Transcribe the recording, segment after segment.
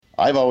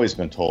I've always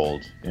been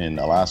told in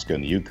Alaska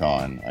and the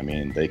Yukon, I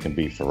mean, they can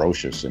be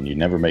ferocious and you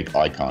never make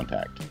eye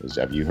contact.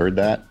 Have you heard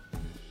that?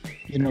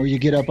 You know, you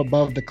get up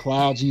above the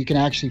clouds and you can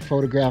actually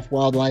photograph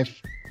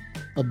wildlife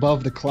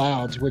above the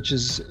clouds, which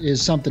is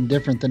something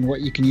different than what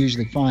you can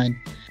usually find.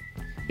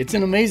 It's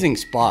an amazing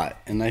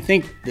spot, and I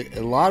think that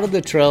a lot of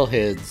the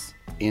trailheads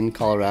in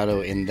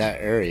Colorado, in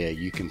that area,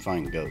 you can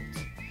find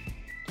goats.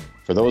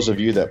 For those of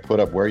you that put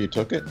up where you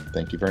took it,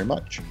 thank you very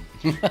much.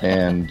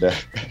 And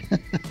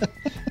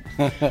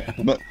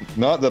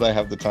not that I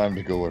have the time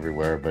to go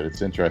everywhere, but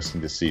it's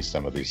interesting to see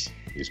some of these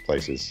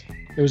places.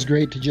 It was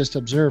great to just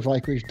observe,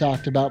 like we've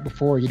talked about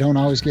before. You don't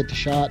always get the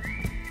shot.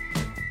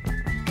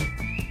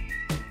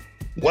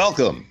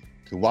 Welcome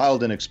to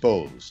Wild and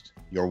Exposed,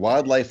 your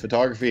wildlife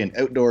photography and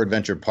outdoor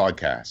adventure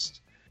podcast.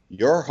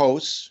 Your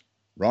hosts,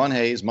 Ron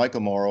Hayes, Michael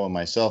Morrow, and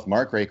myself,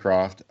 Mark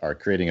Raycroft, are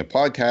creating a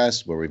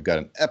podcast where we've got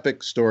an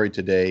epic story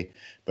today.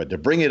 But to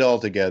bring it all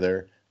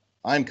together,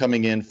 I'm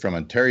coming in from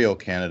Ontario,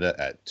 Canada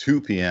at 2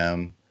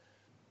 p.m.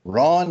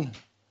 Ron,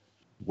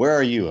 where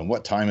are you and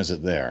what time is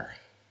it there?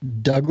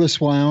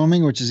 Douglas,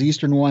 Wyoming, which is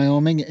eastern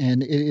Wyoming,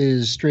 and it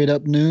is straight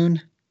up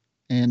noon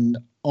and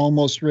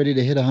almost ready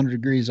to hit 100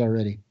 degrees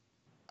already.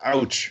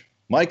 Ouch.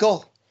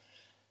 Michael,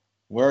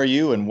 where are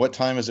you and what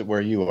time is it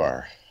where you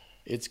are?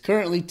 It's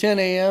currently 10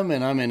 a.m.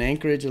 and I'm in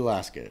Anchorage,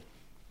 Alaska.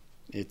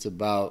 It's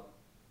about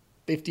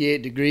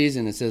 58 degrees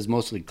and it says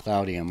mostly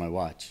cloudy on my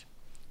watch,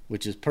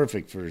 which is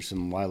perfect for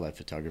some wildlife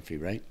photography,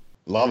 right?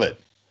 Love it.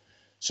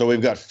 So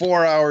we've got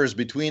 4 hours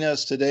between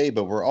us today,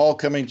 but we're all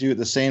coming to you at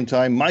the same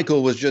time.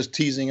 Michael was just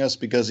teasing us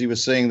because he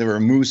was saying there were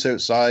moose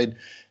outside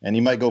and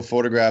he might go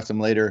photograph them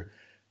later.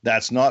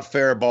 That's not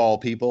fair ball,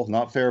 people,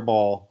 not fair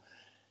ball.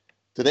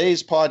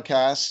 Today's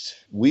podcast,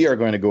 we are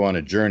going to go on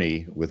a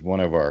journey with one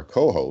of our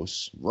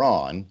co-hosts,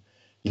 Ron.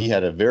 He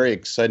had a very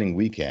exciting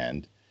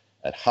weekend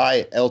at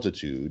high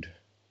altitude,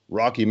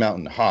 Rocky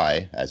Mountain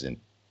High, as in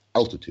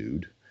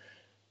altitude,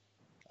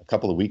 a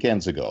couple of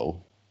weekends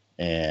ago,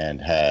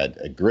 and had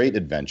a great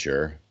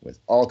adventure with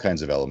all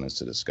kinds of elements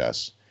to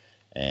discuss.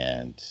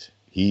 And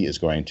he is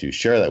going to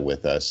share that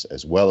with us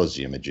as well as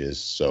the images.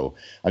 So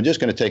I'm just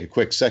going to take a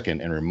quick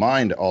second and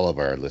remind all of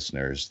our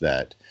listeners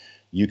that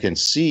you can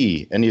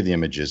see any of the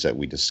images that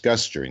we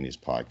discuss during these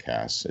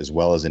podcasts, as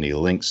well as any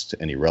links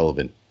to any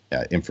relevant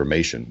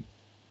information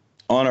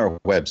on our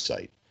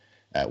website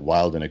at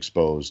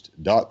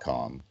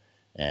wildandexposed.com,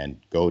 and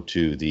go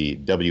to the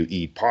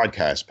WE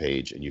podcast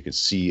page and you can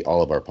see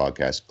all of our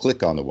podcasts.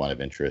 Click on the one of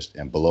interest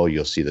and below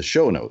you'll see the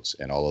show notes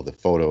and all of the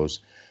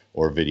photos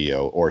or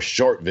video or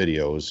short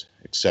videos,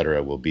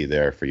 etc. will be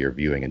there for your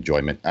viewing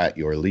enjoyment at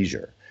your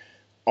leisure.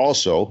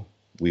 Also,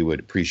 we would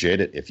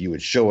appreciate it if you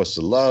would show us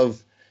the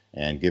love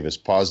and give us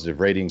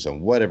positive ratings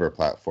on whatever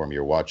platform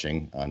you're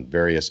watching on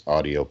various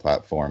audio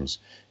platforms.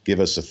 Give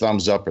us a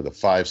thumbs up or the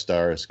 5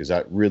 stars, because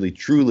that really,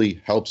 truly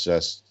helps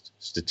us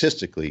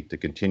statistically to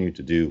continue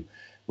to do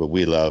what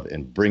we love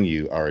and bring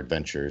you our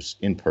adventures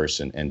in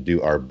person and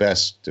do our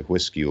best to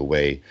whisk you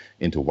away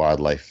into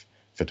wildlife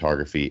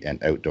photography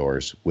and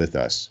outdoors with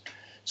us.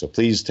 So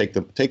please take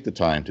the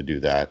time to do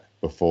that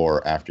before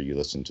or after you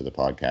listen to the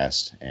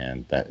podcast,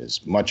 and that is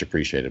much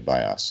appreciated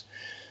by us.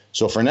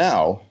 So for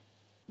now,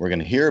 we're going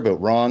to hear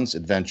about Ron's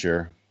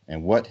adventure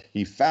and what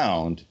he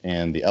found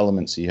and the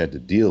elements he had to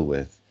deal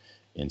with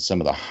in some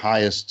of the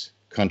highest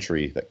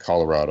country that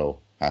Colorado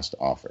has to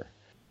offer.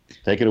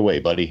 Take it away,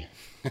 buddy.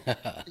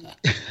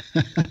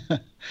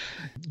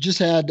 Just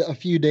had a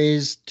few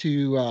days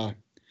to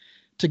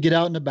get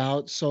out and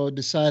about, so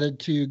decided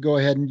to go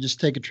ahead and just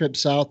take a trip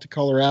south to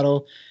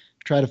Colorado,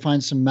 try to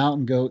find some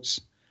mountain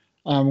goats.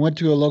 Went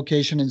to a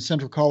location in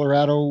central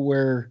Colorado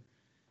where,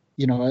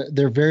 you know,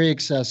 they're very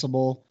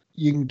accessible.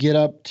 You can get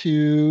up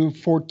to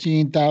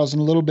 14,000,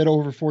 a little bit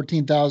over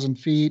 14,000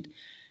 feet.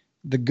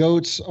 The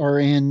goats are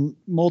in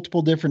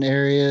multiple different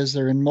areas.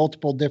 They're in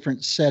multiple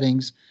different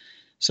settings.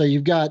 So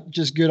you've got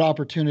just good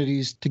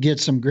opportunities to get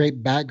some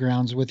great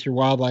backgrounds with your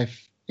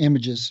wildlife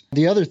images.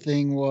 The other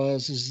thing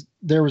is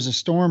there was a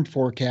storm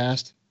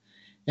forecast,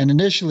 and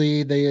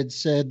initially they had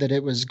said that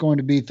it was going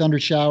to be thunder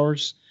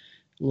showers,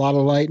 a lot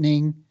of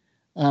lightning.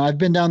 I've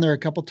been down there a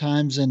couple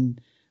times and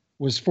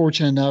was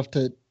fortunate enough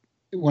to,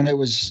 when it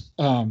was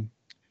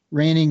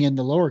raining in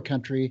the lower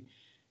country,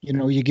 you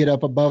know, you get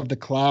up above the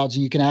clouds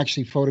and you can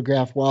actually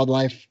photograph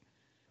wildlife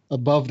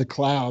above the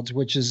clouds,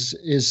 which is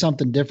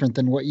something different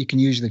than what you can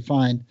usually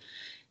find.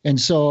 And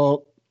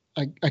so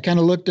I kind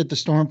of looked at the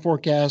storm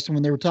forecast, and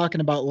when they were talking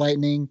about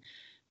lightning,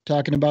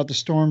 talking about the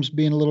storms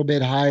being a little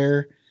bit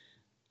higher,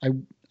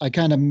 I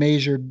kind of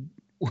measured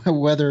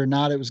whether or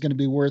not it was going to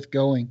be worth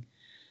going.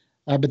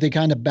 But they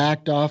kind of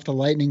backed off the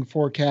lightning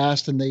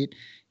forecast, and they,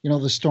 you know,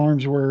 the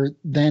storms were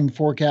then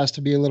forecast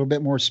to be a little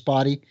bit more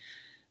spotty.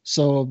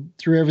 So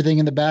threw everything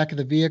in the back of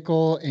the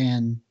vehicle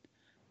and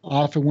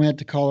off and went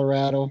to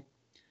Colorado.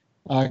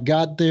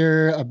 Got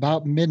there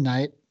about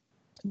midnight.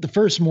 The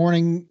first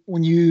morning,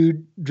 when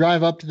you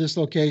drive up to this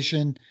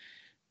location,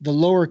 the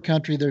lower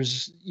country,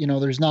 there's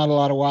not a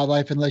lot of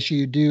wildlife unless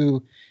you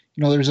do,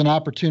 there's an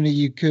opportunity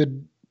you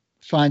could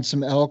find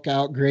some elk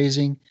out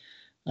grazing.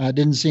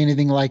 Didn't see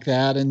anything like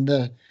that. And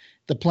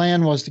the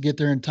plan was to get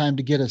there in time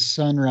to get a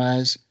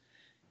sunrise.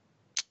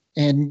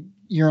 And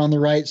you're on the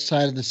right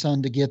side of the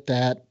sun to get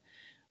that.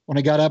 When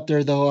I got up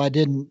there, though, I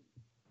didn't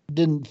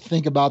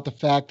think about the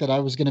fact that I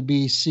was going to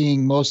be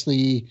seeing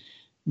mostly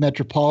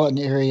metropolitan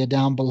area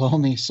down below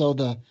me. So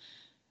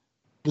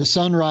the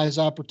sunrise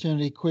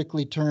opportunity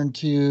quickly turned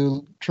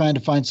to trying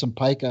to find some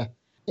pika.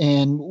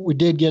 And we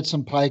did get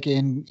some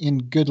pika in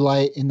good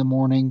light in the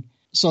morning.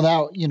 So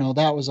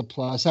that was a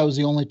plus. That was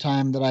the only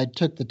time that I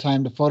took the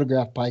time to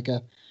photograph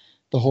pika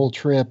the whole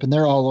trip, and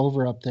they're all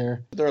over up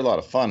there. They're a lot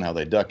of fun how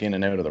they duck in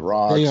and out of the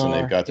rocks, and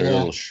they've got their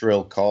little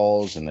shrill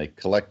calls, and they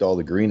collect all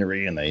the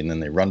greenery, and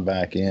then they run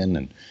back in.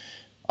 And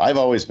I've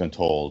always been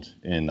told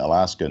in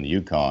Alaska and the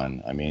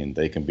Yukon, I mean,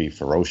 they can be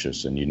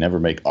ferocious, and you never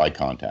make eye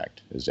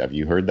contact. Have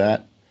you heard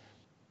that?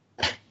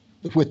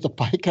 With the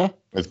pika?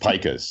 With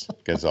pikas,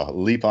 because they'll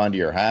leap onto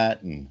your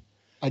hat. And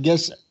I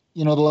guess,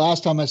 the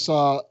last time I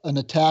saw an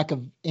attack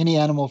of any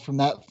animal from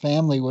that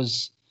family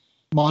was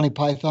Monty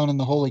Python and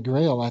the Holy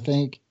Grail, I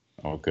think.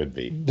 Oh, it could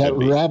be. That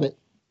rabbit.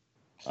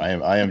 I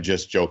am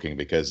just joking,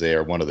 because they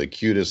are one of the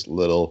cutest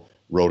little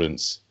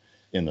rodents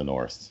in the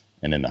north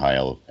and in the high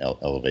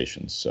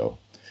elevations. So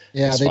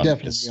yeah, they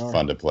definitely are. It's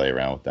fun to play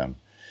around with them.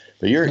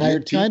 But you're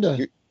teasing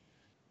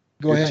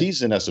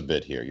us a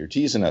bit here. You're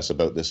teasing us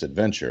about this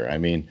adventure. I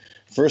mean,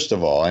 first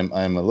of all,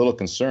 I'm a little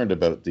concerned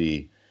about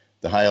the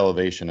high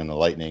elevation and the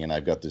lightning, and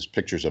I've got these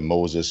pictures of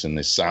Moses and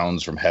the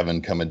sounds from heaven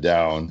coming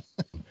down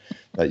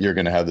that you're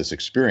going to have this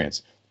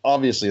experience.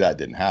 Obviously, that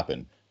didn't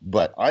happen.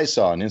 But I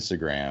saw on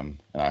Instagram,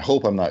 and I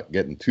hope I'm not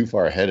getting too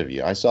far ahead of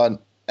you, I saw an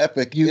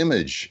epic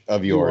image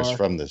of yours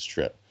from this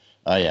trip.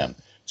 I am.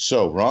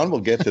 So Ron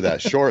will get to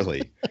that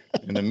shortly.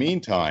 In the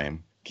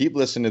meantime, keep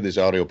listening to this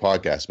audio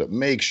podcast, but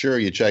make sure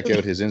you check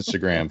out his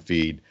Instagram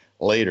feed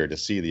later to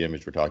see the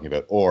image we're talking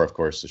about, or, of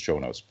course, the show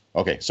notes.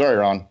 Okay, sorry,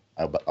 Ron.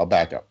 I'll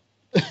back up.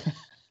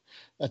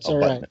 That's all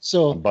right.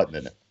 So I'm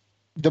buttoning it.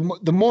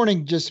 The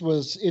morning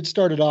it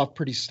started off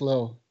pretty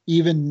slow,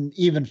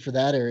 even for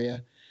that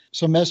area.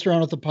 So I messed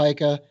around with the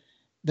pika.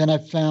 Then I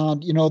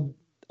found,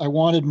 I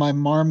wanted my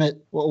Marmot,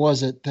 what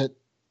was it that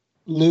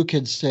Luke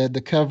had said,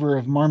 the cover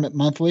of Marmot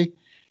Monthly.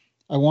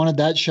 I wanted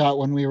that shot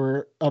when we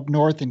were up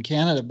north in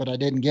Canada, but I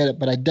didn't get it.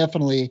 But I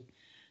definitely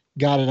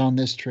got it on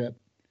this trip.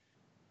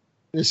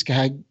 This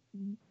guy,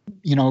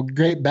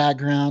 great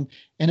background.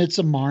 And it's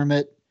a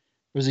marmot.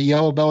 It was a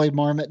yellow-bellied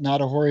marmot, not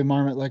a hoary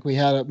marmot like we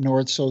had up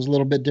north. So it was a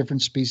little bit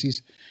different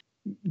species.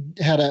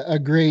 Had a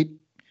great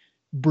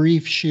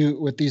brief shoot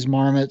with these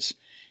marmots,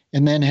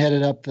 and then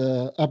headed up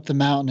the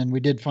mountain, and we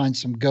did find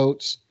some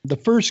goats. The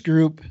first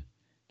group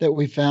that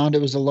we found,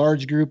 it was a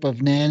large group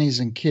of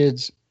nannies and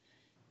kids,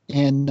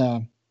 and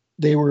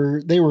they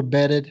were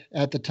bedded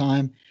at the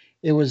time.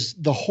 It was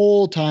the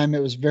whole time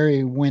it was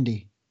very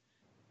windy,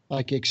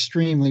 like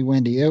extremely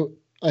windy.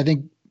 I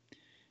think,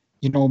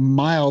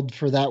 mild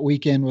for that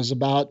weekend was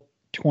about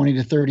 20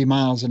 to 30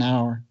 miles an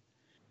hour,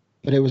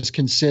 but it was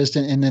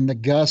consistent. And then the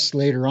gusts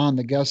later on,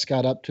 the gusts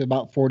got up to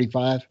about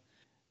 45.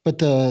 But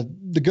the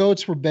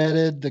goats were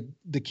bedded,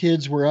 the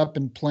kids were up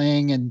and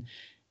playing, and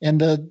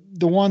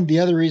the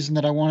other reason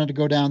that I wanted to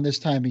go down this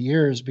time of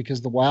year is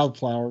because the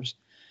wildflowers.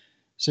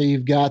 So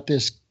you've got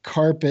this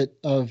carpet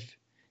of,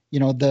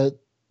 the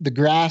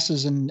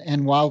grasses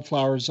and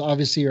wildflowers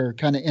obviously are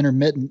kind of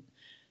intermittent,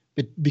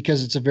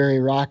 because it's a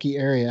very rocky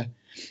area.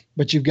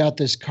 But you've got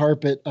this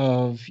carpet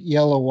of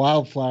yellow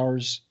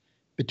wildflowers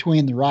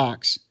between the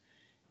rocks,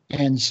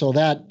 and so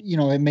that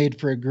it made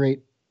for a great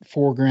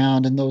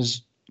foreground, and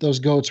those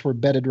goats were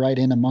bedded right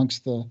in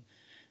amongst the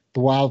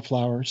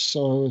wildflowers.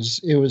 So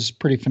it was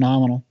pretty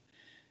phenomenal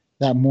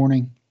that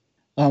morning.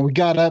 We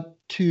got up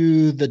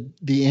to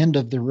the end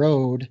of the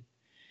road,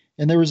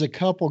 and there was a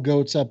couple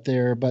goats up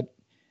there, but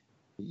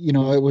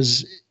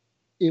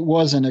it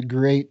wasn't a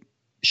great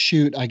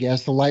shoot, I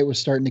guess. The light was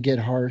starting to get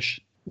harsh.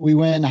 We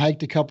went and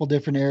hiked a couple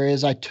different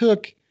areas. I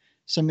took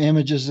some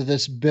images of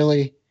this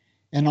billy,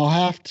 and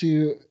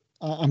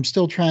I'm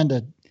still trying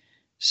to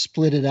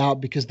split it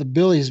out because the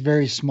billy is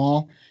very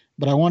small,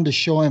 but I wanted to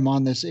show him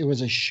on this. It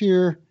was a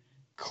sheer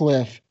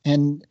cliff,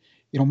 and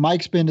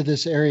Mike's been to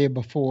this area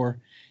before.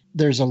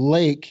 There's a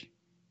lake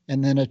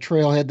and then a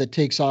trailhead that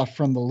takes off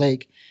from the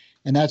lake,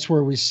 and that's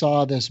where we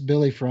saw this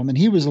billy from. And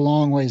he was a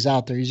long ways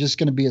out there. He's just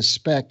going to be a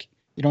speck.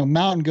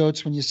 Mountain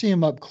goats, when you see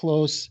them up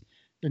close,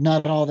 they're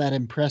not all that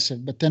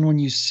impressive. But then when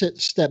you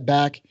step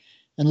back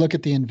and look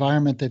at the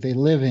environment that they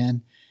live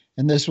in,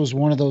 and this was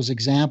one of those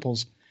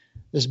examples,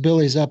 this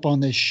billy's up on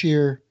this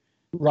sheer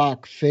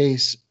rock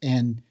face,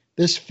 and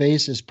this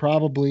face is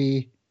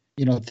probably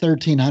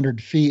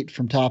 1,300 feet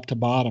from top to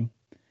bottom.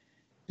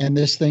 And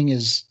this thing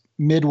is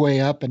midway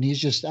up, and he's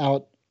just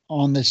out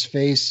on this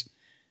face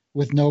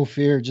with no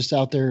fear, just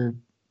out there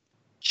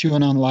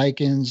chewing on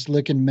lichens,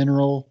 licking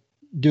mineral,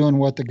 doing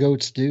what the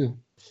goats do.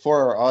 For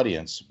our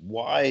audience,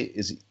 why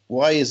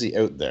is he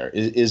out there?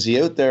 Is he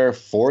out there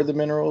for the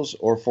minerals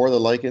or for the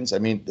lichens? I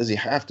mean, does he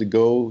have to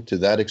go to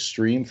that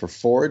extreme for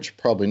forage?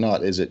 Probably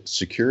not. Is it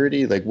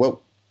security? Like what?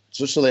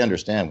 Just so they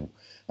understand.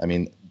 I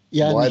mean,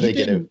 Yeah, and why they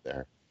get out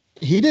there.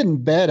 he didn't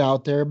bed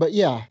out there, but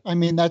yeah, I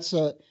mean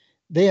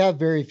they have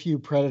very few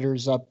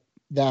predators up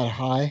that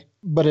high,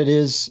 but it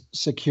is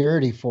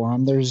security for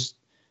them. There's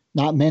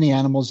not many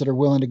animals that are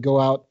willing to go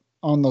out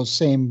on those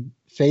same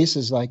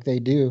faces like they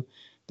do.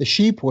 The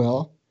sheep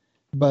will,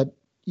 but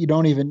you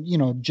don't even,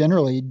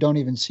 generally you don't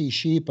even see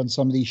sheep on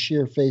some of these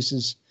sheer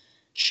faces,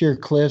 sheer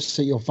cliffs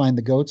that you'll find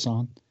the goats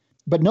on.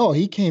 But no,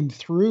 he came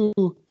through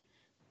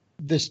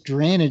this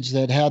drainage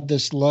that had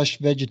this lush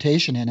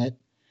vegetation in it,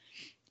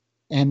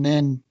 and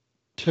then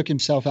took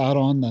himself out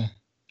on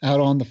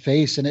the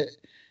face, and it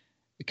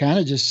kind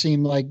of just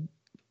seemed like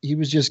he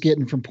was just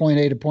getting from point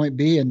A to point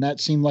B, and that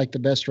seemed like the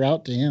best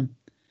route to him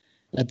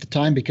at the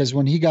time, because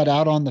when he got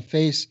out on the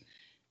face,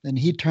 then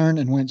he turned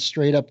and went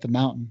straight up the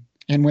mountain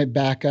and went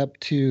back up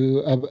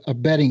to a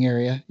bedding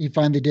area. He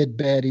finally did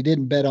bed. He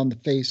didn't bed on the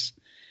face,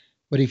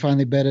 but he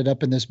finally bedded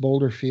up in this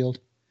boulder field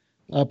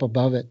up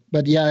above it.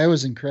 But yeah, it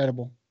was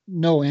incredible.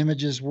 No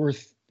images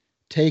worth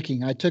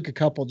taking. I took a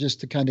couple just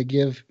to kind of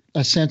give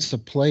a sense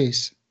of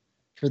place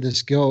for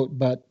this goat,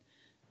 but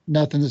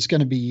nothing that's going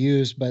to be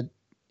used. But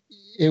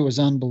it was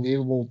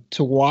unbelievable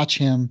to watch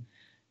him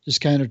just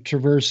kind of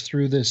traverse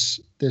through this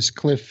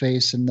cliff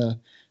face and the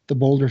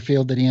boulder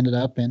field that he ended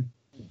up in.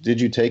 Did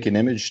you take an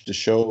image to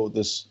show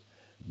this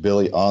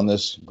Billy on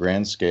this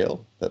grand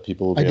scale that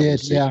people will be able to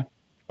see? Yeah.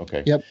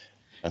 Okay. Yep.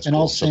 That's and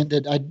cool. I'll send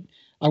it.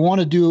 I want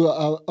to do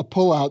a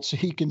pull out so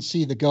he can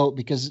see the goat,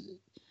 because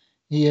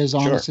he is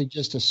honestly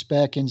just a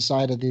speck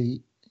inside of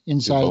the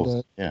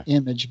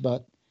image.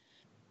 But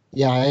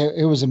yeah,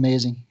 it was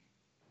amazing.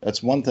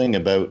 That's one thing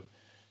about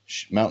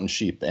mountain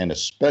sheep, and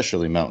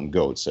especially mountain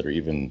goats, that are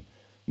even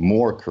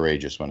more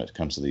courageous when it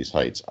comes to these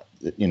heights.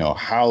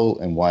 How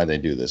and why they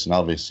do this. And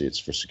obviously it's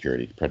for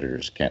security.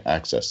 Predators can't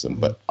access them.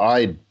 But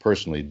I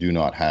personally do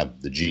not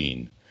have the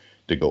gene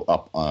to go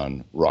up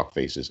on rock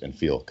faces and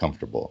feel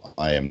comfortable.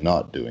 I am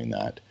not doing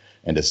that.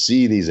 And to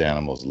see these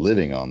animals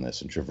living on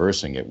this and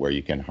traversing it, where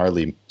you can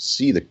hardly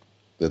see the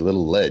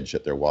little ledge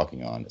that they're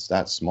walking on, it's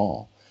that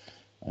small.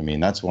 I mean,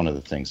 that's one of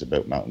the things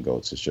about mountain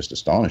goats. It's just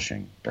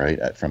astonishing,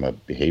 right? From a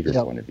behavior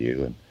point of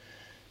view.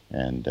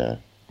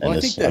 I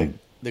think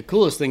the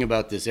coolest thing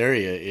about this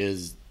area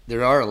is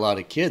there are a lot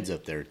of kids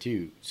up there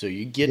too. So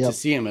you get to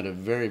see them at a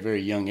very,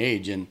 very young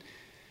age. And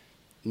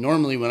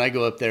normally when I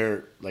go up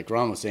there, like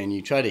Ron was saying,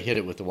 you try to hit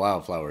it with the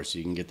wildflowers so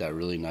you can get that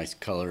really nice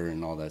color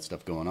and all that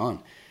stuff going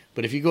on.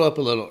 But if you go up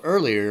a little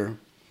earlier,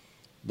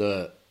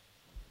 the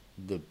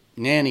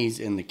nannies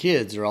and the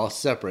kids are all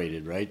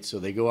separated, right? So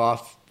they go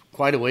off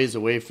quite a ways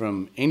away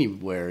from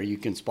anywhere. You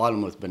can spot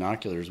them with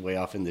binoculars way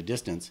off in the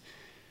distance,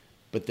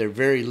 but they're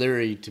very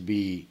leery to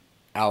be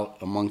out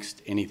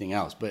amongst anything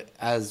else. But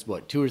as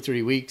 2 or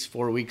 3 weeks,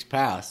 4 weeks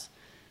pass,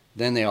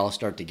 then they all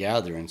start to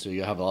gather, and so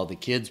you have all the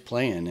kids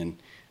playing. And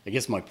I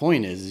guess my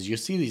point is you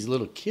see these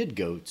little kid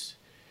goats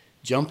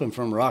jumping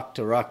from rock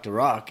to rock to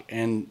rock,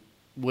 and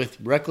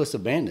with reckless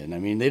abandon. I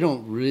mean, they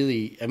don't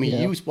really. I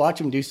mean, you watch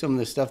them do some of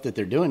the stuff that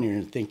they're doing, and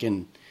you're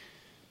thinking,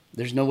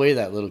 there's no way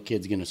that little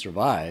kid's going to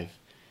survive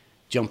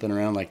jumping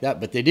around like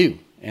that, but they do,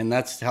 and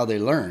that's how they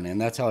learn, and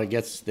that's how I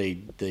guess they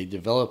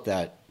develop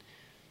that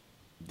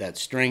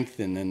strength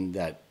and then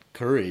that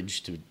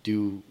courage to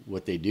do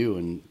what they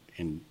do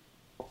and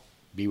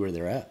be where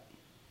they're at.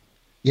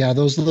 Yeah,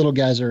 those little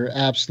guys are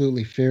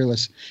absolutely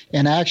fearless.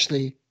 And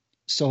actually,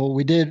 so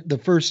we did the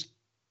first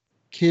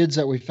kids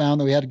that we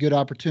found that we had a good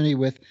opportunity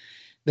with,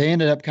 they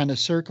ended up kind of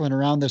circling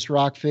around this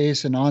rock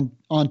face and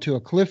onto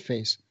a cliff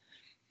face.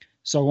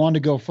 So I wanted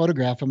to go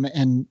photograph them.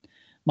 And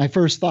my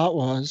first thought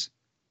was,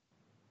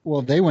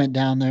 well, if they went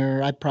down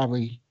there,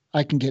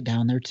 I can get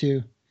down there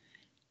too.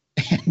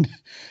 And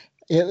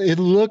it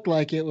looked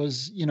like it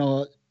was,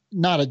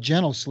 not a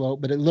gentle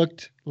slope, but it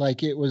looked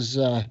like it was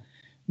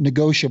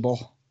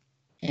negotiable.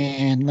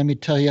 And let me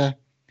tell you,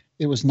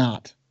 it was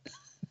not.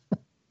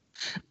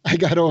 I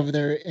got over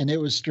there and it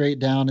was straight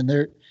down, and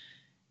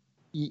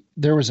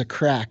there was a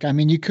crack. I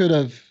mean, you could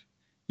have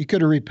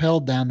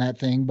rappelled down that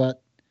thing,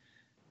 but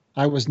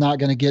I was not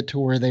going to get to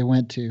where they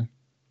went to.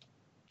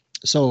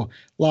 So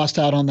lost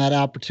out on that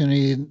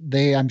opportunity.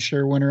 They, I'm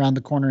sure, went around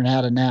the corner and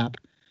had a nap.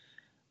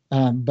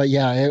 But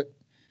yeah,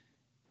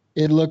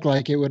 it looked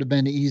like it would have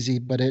been easy,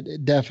 but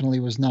it definitely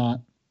was not.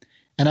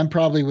 And I'm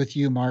probably with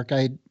you, Mark.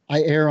 I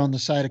err on the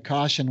side of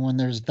caution when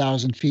there's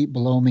 1,000 feet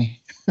below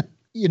me.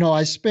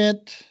 I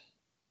spent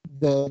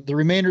the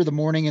remainder of the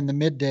morning and the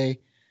midday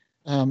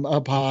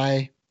up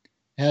high,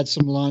 had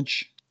some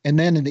lunch, and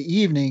then in the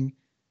evening,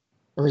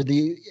 or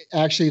the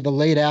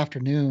late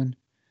afternoon,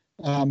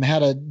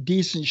 had a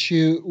decent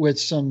shoot with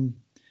some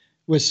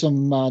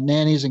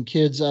nannies and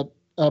kids up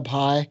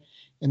high,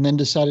 and then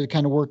decided to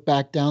kind of work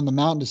back down the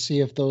mountain to see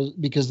if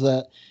because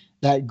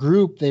that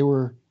group, they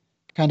were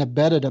kind of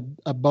bedded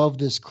above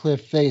this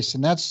cliff face.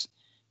 And that's,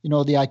 the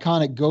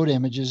iconic goat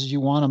images, you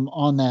want them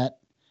on that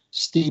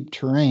steep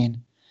terrain.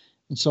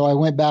 And so I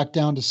went back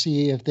down to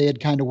see if they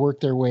had kind of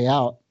worked their way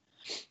out.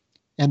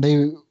 And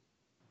they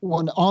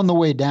went on the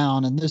way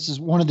down, and this is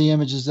one of the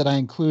images that I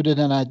included,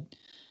 and I'm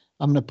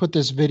going to put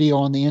this video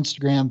on the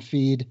Instagram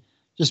feed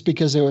just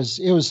because it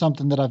was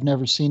something that I've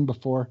never seen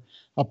before.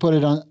 I'll put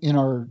it on in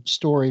our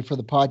story for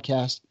the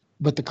podcast.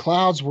 But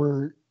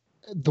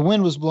the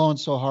wind was blowing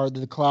so hard that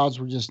the clouds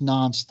were just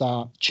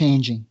nonstop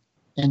changing.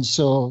 And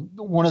so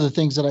one of the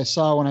things that I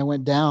saw when I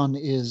went down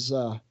is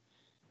and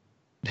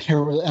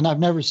I've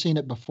never seen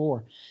it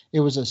before.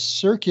 It was a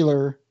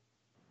circular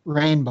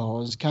rainbow.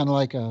 It was kind of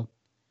like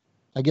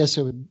I guess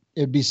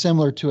it'd be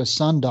similar to a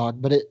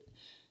sundog, but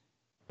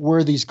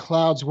where these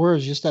clouds were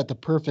is just at the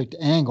perfect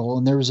angle,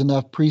 and there was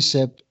enough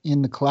precip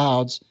in the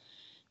clouds.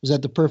 It was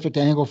at the perfect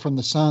angle from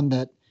the sun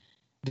that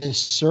this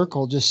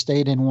circle just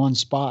stayed in one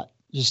spot,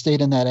 just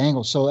stayed in that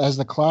angle. So as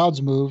the clouds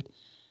moved,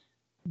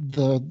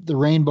 the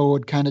rainbow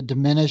would kind of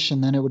diminish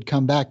and then it would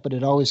come back, but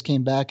it always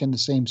came back in the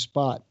same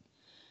spot.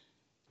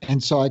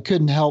 And so I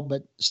couldn't help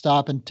but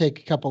stop and take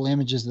a couple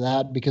images of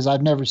that because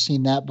I've never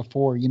seen that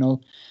before.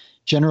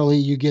 Generally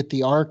you get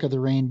the arc of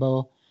the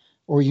rainbow,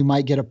 or you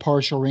might get a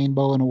partial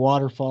rainbow in a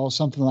waterfall,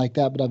 something like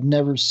that, but I've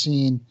never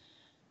seen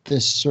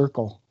this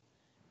circle.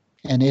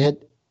 And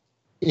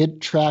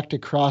it tracked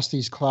across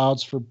these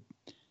clouds for,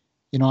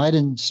 I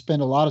didn't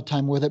spend a lot of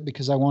time with it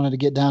because I wanted to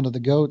get down to the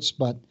goats,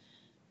 but,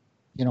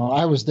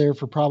 I was there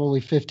for probably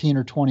 15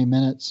 or 20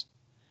 minutes.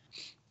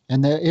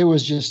 And it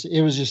was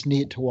just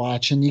neat to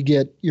watch. And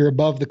you're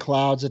above the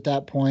clouds at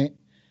that point.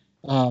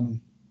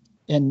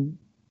 And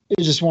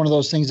it's just one of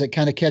those things that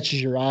kind of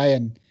catches your eye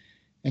and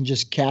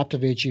just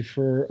captivates you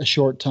for a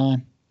short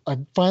time. I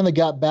finally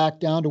got back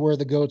down to where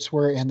the goats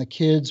were, and the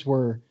kids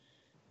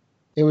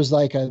it was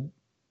like a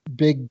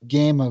big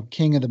game of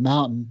King of the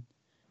Mountain.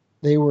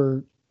 They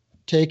were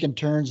taking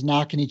turns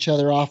knocking each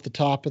other off the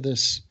top of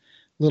this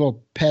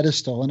little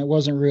pedestal, and it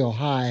wasn't real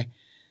high,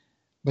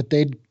 but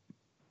they'd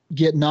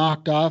get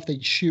knocked off,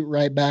 they'd shoot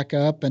right back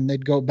up, and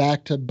they'd go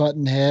back to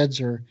button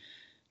heads or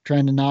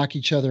trying to knock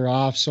each other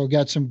off. So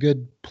got some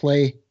good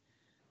play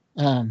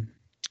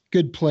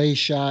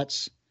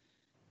shots,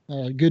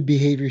 good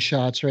behavior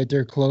shots right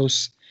there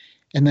close.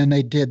 And then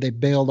they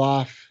bailed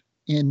off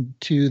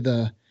into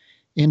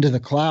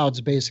the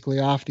clouds, basically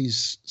off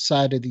these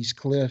side of these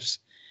cliffs.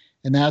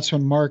 And that's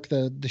when, Mark,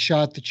 the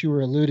shot that you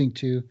were alluding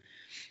to,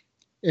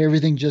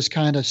 everything just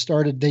kind of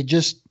started.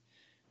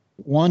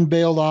 One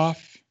bailed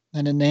off,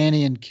 and a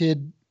nanny and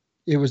kid,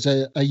 it was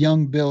a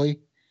young Billy.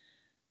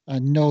 I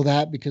know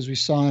that because we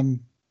saw him,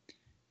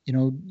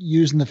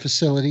 using the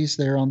facilities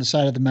there on the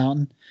side of the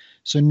mountain.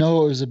 So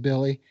no, it was a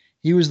Billy.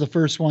 He was the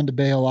first one to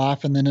bail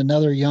off, and then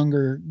another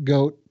younger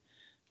goat,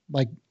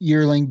 like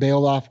yearling,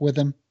 bailed off with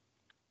him.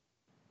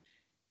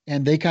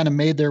 And they kind of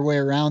made their way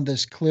around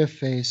this cliff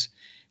face.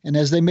 And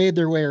as they made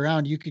their way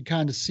around, you could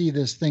kind of see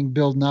this thing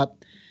building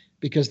up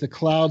because the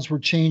clouds were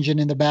changing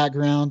in the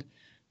background.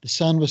 The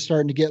sun was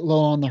starting to get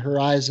low on the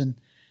horizon.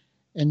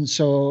 And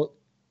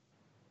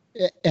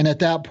at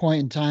that point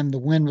in time, the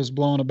wind was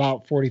blowing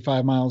about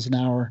 45 miles an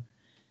hour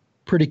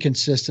pretty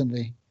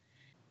consistently.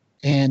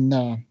 And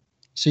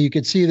so you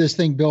could see this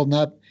thing building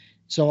up.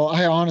 So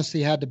I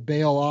honestly had to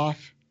bail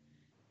off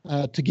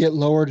to get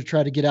lower to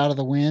try to get out of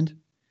the wind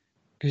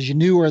because you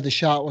knew where the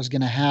shot was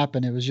going to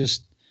happen. It was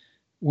just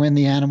when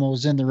the animal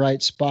was in the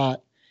right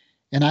spot.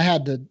 And I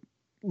had to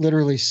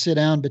literally sit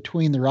down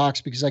between the rocks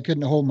because I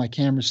couldn't hold my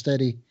camera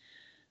steady.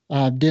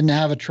 Didn't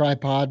have a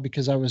tripod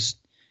because I was,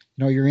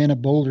 you're in a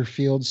boulder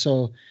field,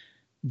 so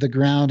the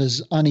ground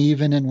is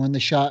uneven. And when the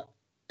shot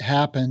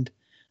happened,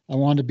 I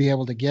wanted to be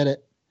able to get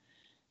it.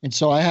 And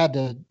so I had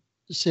to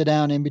sit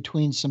down in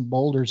between some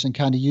boulders and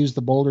kind of use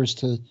the boulders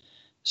to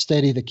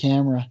steady the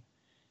camera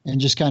and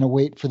just kind of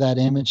wait for that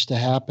image to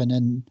happen.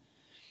 And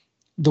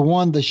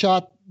the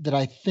shot that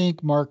I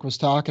think Mark was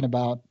talking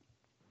about,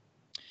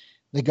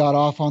 they got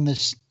off on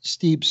this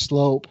steep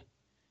slope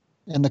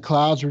and the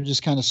clouds were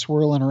just kind of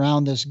swirling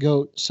around this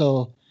goat.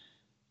 So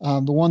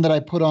the one that I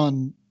put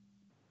on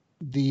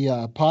the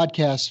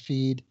podcast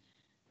feed,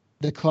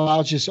 the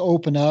clouds just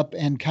open up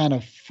and kind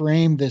of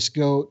frame this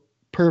goat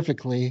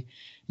perfectly.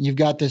 You've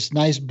got this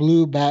nice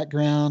blue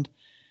background,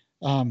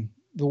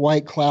 the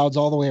white clouds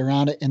all the way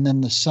around it, and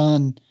then the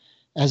sun,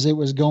 as it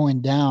was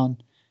going down,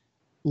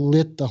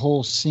 lit the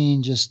whole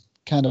scene just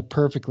kind of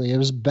perfectly. It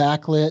was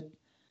backlit,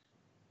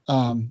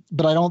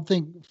 but I don't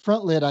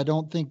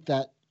think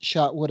that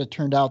shot would have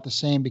turned out the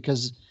same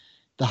because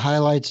the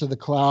highlights of the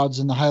clouds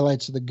and the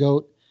highlights of the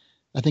goat,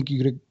 I think you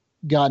could have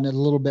gotten it a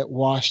little bit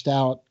washed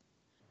out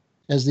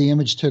as the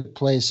image took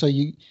place. So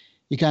you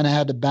kind of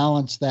had to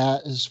balance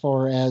that as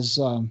far as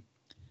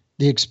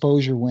the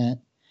exposure went.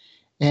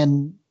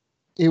 And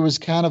it was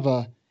kind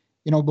of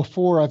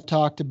before I've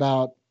talked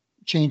about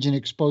changing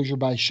exposure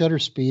by shutter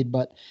speed,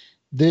 but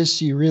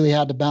this, you really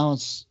had to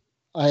balance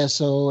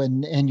ISO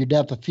and your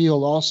depth of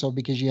field also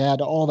because you had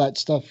all that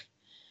stuff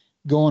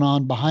going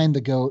on behind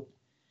the goat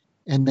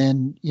and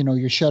then,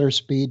 your shutter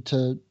speed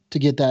to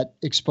get that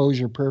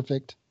exposure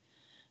perfect.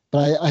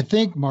 But I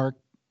think, Mark,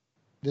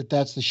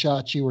 that's the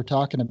shot you were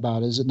talking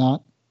about, is it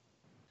not?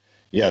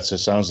 Yes, it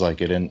sounds like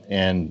it.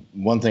 And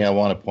one thing I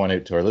want to point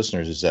out to our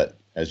listeners is that,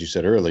 as you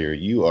said earlier,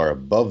 you are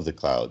above the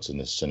clouds in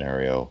this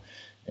scenario.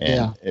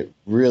 And It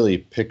really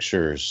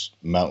pictures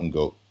mountain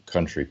goat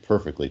country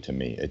perfectly to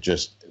me. It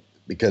just,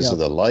 because of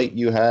the light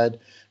you had,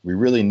 we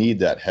really need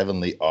that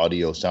heavenly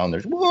audio sound.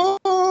 There's whoa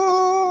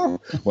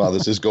while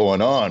this is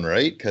going on,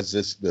 right? Because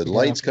the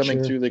light's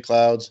coming through the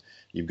clouds.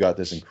 You've got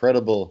this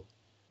incredible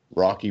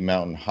Rocky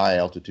Mountain high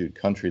altitude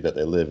country that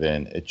they live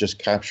in. It just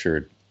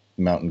captured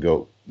the mountain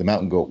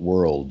goat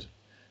world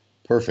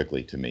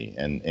perfectly to me,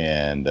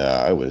 and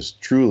I was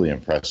truly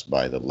impressed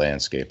by the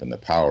landscape and the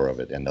power of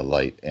it and the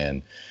light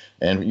and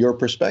your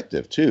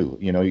perspective too.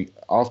 You know, you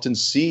often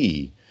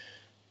see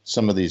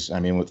some of these. I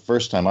mean, the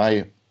first time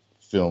I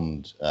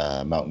filmed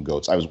mountain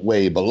goats, I was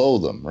way below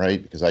them,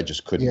 right? Because I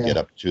just couldn't get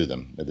up to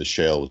them. The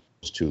shale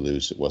was too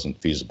loose. It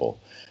wasn't feasible.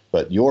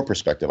 But your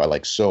perspective, I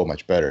like so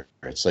much better.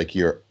 It's like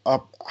you're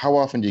up. How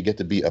often do you get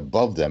to be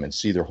above them and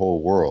see their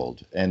whole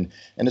world? And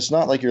it's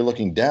not like you're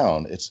looking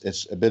down.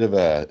 It's a bit of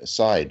a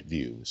side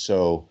view.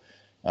 So,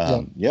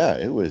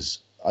 it was.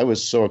 I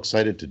was so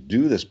excited to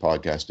do this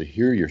podcast, to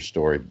hear your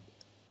story,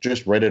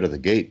 just right out of the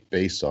gate,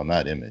 based on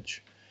that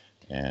image,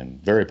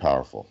 and very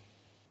powerful.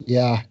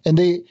 Yeah,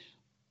 and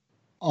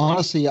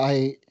honestly,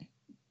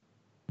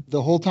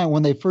 the whole time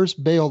when they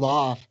first bailed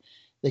off,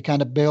 they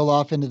kind of bailed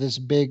off into this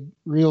big,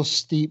 real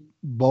steep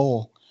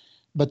bowl.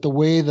 But the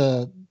way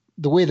the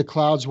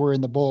clouds were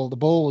in the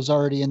bowl was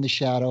already in the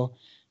shadow.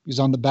 It was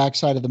on the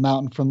backside of the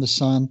mountain from the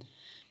sun.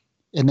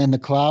 And then the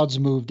clouds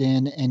moved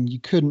in, and you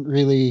couldn't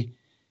really,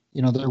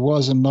 there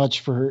wasn't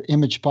much for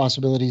image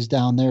possibilities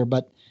down there.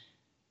 But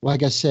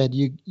like I said,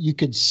 you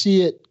could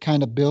see it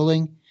kind of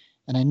building.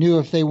 And I knew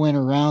if they went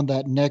around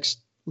that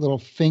next little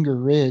finger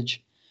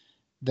ridge,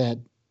 that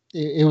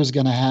it was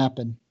going to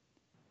happen.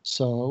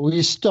 So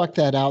we stuck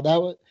that out.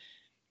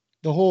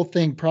 The whole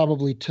thing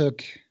probably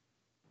took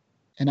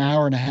an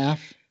hour and a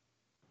half,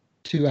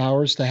 2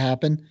 hours to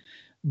happen.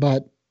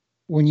 But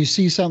when you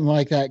see something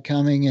like that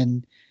coming,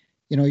 and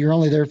you're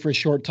only there for a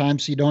short time,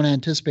 so you don't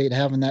anticipate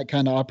having that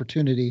kind of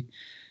opportunity.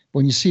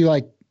 When you see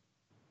like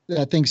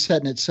that thing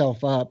setting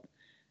itself up,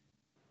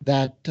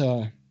 that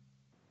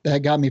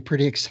got me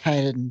pretty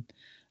excited, and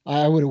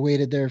I would have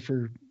waited there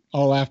for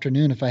all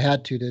afternoon if I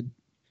had to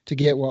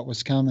get what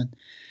was coming.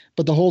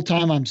 But the whole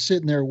time I'm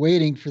sitting there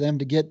waiting for them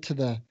to get to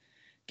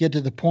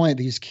the point,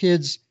 these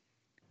kids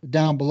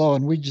down below,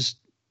 and we just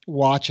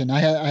watching. I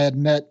had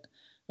met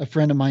a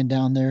friend of mine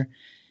down there,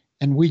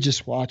 and we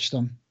just watched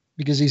them,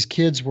 because these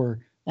kids were,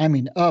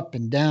 up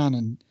and down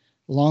and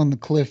along the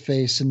cliff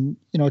face, and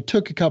it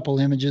took a couple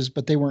images,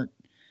 but they were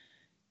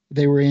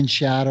in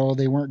shadow.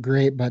 They weren't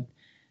great, but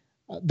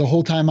the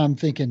whole time I'm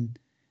thinking,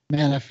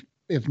 man,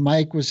 if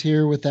Mike was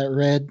here with that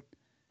red,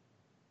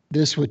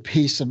 this would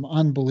be some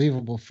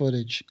unbelievable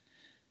footage.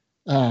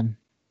 And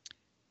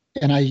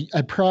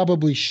I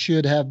probably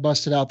should have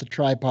busted out the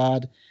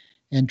tripod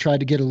and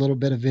tried to get a little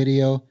bit of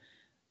video.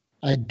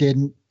 I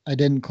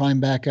didn't climb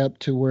back up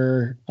to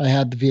where I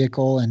had the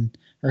vehicle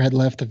or had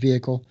left the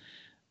vehicle.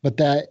 But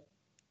that,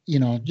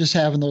 just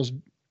having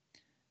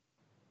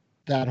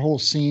that whole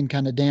scene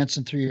kind of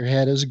dancing through your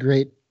head is a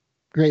great,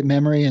 great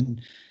memory. And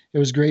it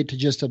was great to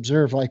just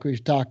observe, like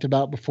we've talked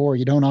about before.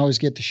 You don't always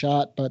get the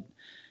shot, but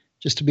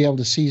just to be able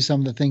to see some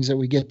of the things that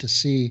we get to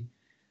see,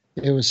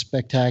 it was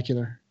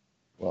spectacular.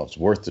 Well, it's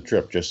worth the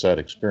trip, just that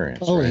experience.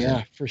 Oh, right?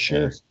 Yeah, for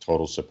sure. It's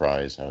total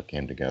surprise how it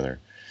came together.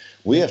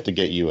 We have to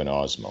get you an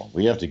Osmo.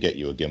 We have to get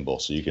you a gimbal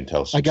so you can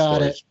tell some stories. I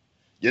got it.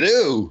 You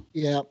do?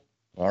 Yeah.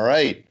 All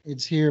right.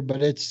 It's here,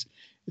 but it's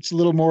a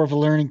little more of a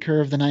learning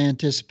curve than I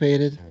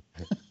anticipated.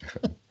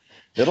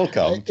 It'll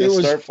come. Just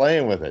start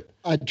playing with it.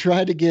 I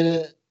tried to get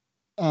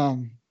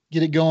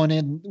it going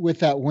in with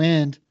that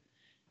wind,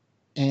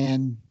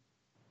 and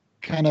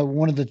kind of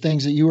one of the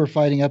things that you were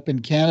fighting up in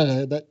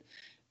Canada, that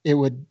it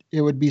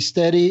would be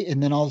steady,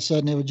 and then all of a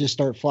sudden it would just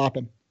start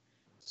flopping.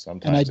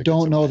 Sometimes, and I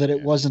don't know that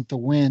it wasn't the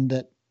wind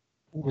that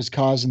was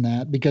causing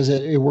that, because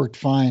it worked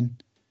fine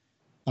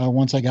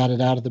once I got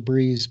it out of the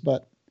breeze.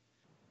 But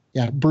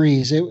yeah,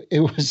 breeze.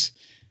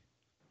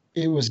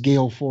 It was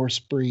gale force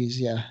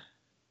breeze. Yeah.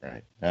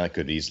 Right. That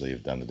could easily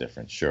have done the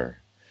difference. Sure.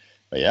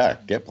 But yeah,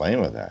 get playing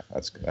with that.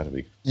 That'll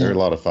be a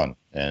lot of fun.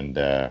 And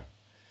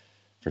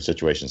for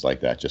situations like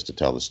that, just to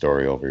tell the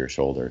story over your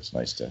shoulder, it's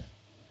nice to.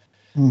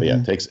 Mm-hmm. But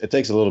yeah, it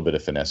takes a little bit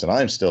of finesse, and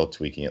I'm still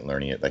tweaking it,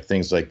 learning it. Like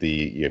things like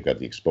you've got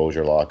the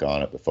exposure lock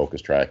on it, the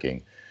focus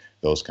tracking,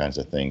 those kinds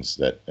of things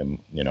that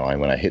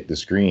when I hit the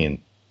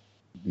screen,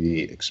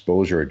 the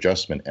exposure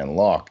adjustment and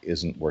lock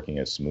isn't working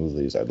as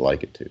smoothly as I'd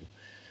like it to.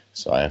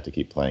 So I have to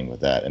keep playing with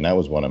that, and that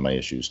was one of my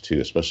issues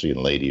too, especially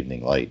in late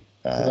evening light.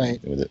 Right.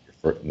 With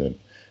the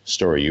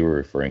story you were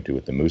referring to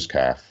with the moose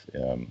calf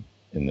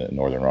in the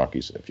Northern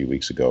Rockies a few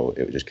weeks ago,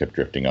 it just kept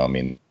drifting on me,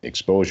 and the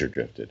exposure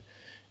drifted,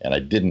 and I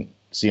didn't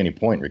see any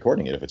point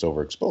recording it if it's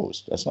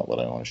overexposed. That's not what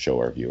I want to show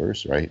our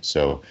viewers, right?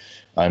 So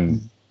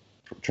I'm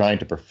trying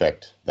to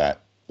perfect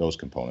those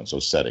components,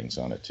 those settings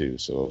on it too.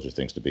 So those are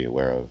things to be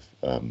aware of,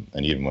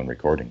 and even when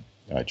recording,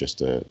 just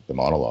the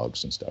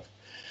monologues and stuff.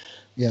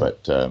 Yeah.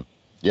 But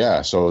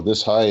so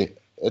this high,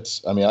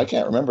 I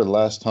can't remember the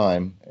last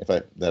time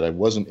that I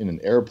wasn't in an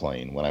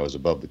airplane when I was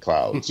above the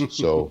clouds.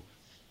 So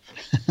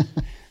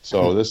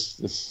So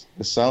this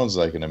sounds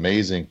like an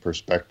amazing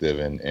perspective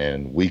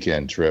and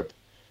weekend trip,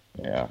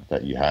 yeah,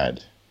 that you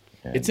had.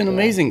 And, It's an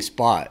amazing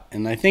spot,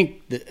 and I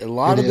think that a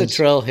lot It of the is.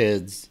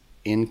 trailheads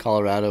in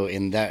Colorado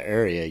in that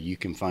area you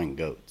can find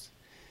goats.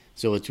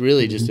 So it's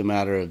really just a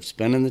matter of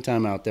spending the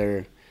time out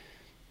there.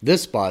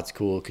 This spot's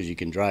cool because you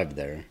can drive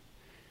there,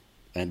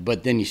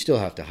 but then you still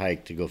have to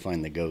hike to go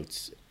find the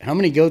goats. How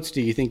many goats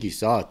do you think you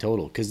saw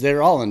total? Because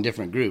they're all in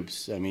different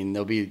groups. I mean,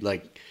 there'll be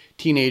like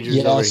teenagers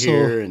Yeah, over so-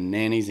 here and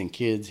nannies and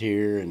kids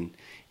here, and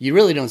you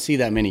really don't see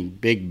that many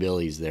big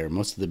billies there.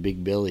 Most of the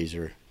big billies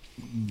are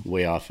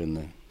way off in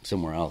the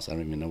somewhere else. I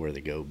don't even know where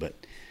they go. But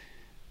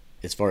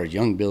as far as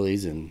young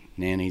billies and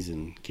nannies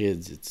and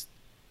kids, it's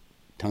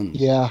tons.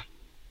 Yeah,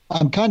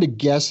 I'm kind of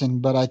guessing,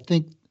 but I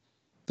think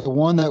the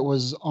one that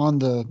was on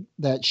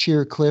that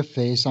sheer cliff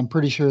face, I'm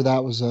pretty sure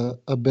that was a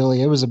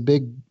billy. It was a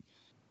big,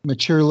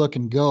 mature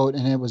looking goat,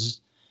 and it was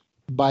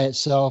by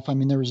itself. I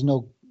mean, there was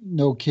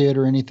no kid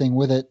or anything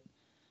with it.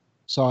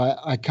 So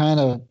I kind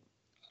of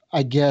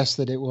I guess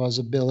that it was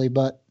a billy,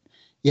 but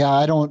yeah,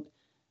 I don't.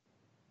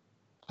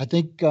 I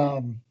think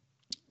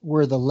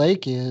where the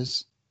lake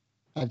is,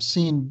 I've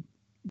seen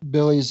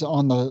billies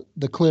on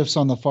the cliffs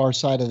on the far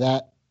side of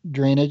that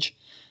drainage,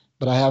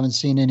 but I haven't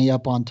seen any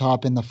up on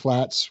top in the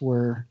flats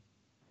where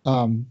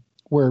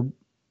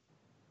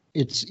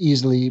it's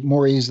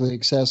more easily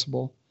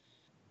accessible.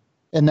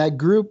 And that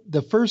group,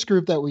 the first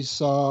group that we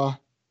saw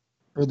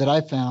or that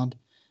I found,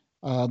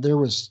 there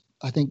was,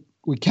 I think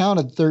we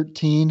counted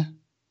 13,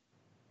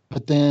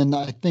 but then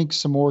I think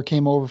some more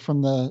came over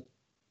from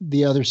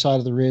the other side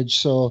of the ridge.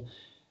 So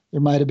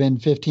there might have been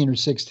 15 or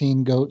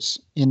 16 goats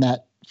in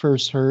that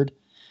first herd.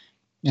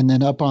 And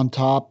then up on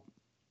top,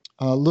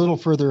 a little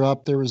further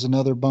up, there was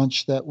another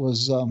bunch that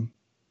was,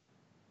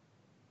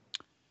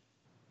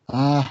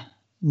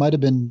 might have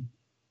been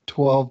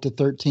 12 to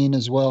 13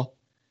 as well.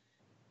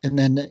 And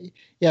then,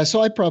 yeah,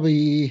 so I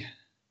probably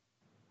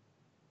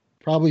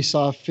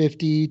saw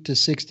 50 to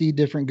 60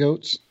 different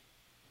goats.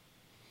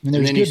 I mean, And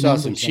there's then you good saw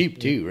numbers some up sheep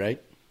there. too,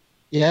 right?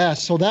 Yeah,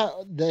 so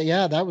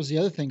that was the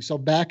other thing. So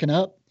backing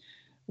up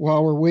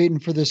while we're waiting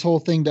for this whole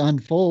thing to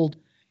unfold,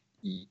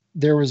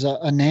 there was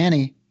a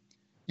nanny,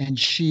 and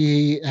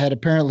she had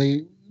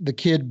apparently the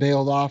kid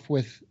bailed off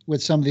with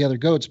some of the other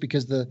goats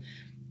because the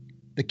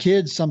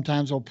kids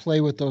sometimes will play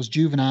with those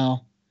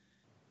juvenile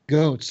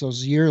goats,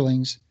 those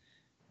yearlings,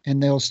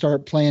 and they'll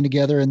start playing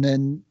together, and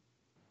then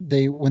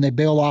when they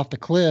bail off the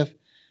cliff,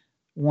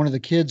 one of the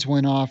kids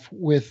went off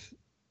with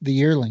the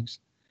yearlings.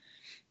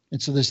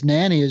 And so this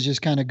nanny is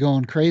just kind of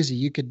going crazy.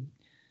 You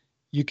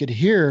could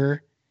hear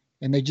her,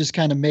 and they just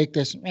kind of make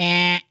this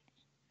meh.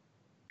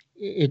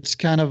 It's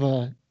kind of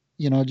a,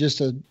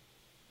 just a Like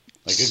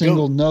a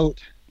single goat.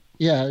 note.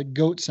 Yeah, a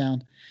goat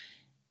sound.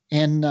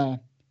 And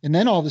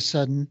then all of a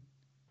sudden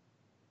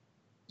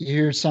you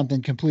hear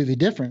something completely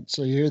different.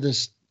 So you hear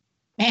this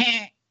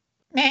meh,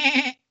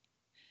 meh.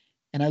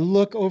 And I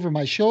look over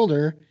my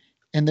shoulder,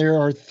 and there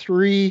are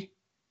three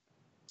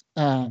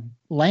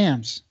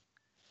lambs,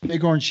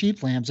 bighorn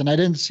sheep lambs, and I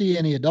didn't see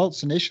any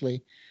adults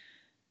initially.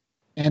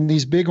 And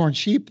these bighorn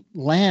sheep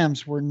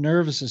lambs were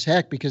nervous as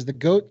heck because the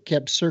goat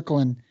kept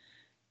circling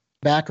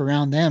back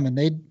around them, and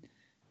they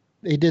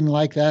didn't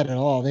like that at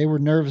all. They were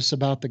nervous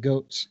about the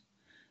goats.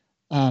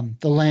 The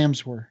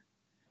lambs were.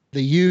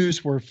 The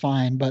ewes were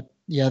fine, but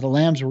yeah, the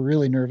lambs were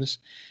really nervous.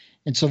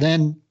 And so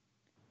then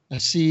I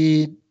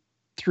see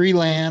three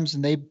lambs,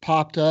 and they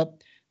popped up.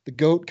 The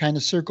goat kind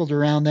of circled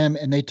around them,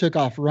 and they took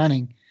off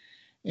running.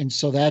 And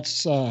so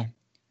that's I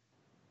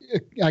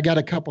got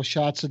a couple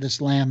shots of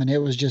this lamb, and it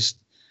was just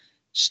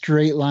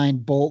straight line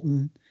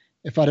bolting.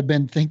 If I'd have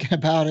been thinking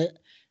about it,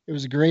 it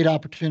was a great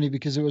opportunity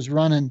because it was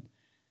running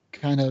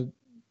kind of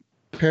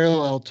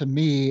parallel to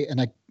me, and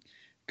I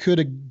could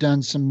have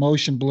done some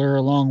motion blur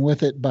along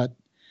with it, but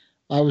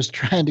I was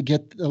trying to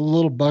get the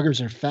little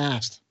buggers are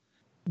fast.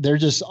 They're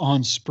just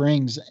on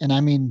springs. And I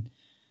mean,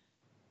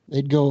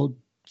 they'd go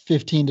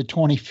 15 to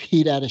 20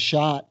 feet at a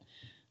shot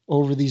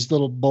over these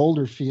little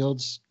boulder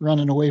fields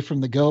running away from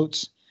the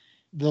goats.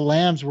 The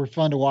lambs were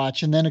fun to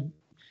watch. And then,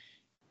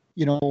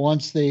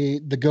 once the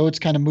goats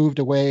kind of moved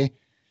away,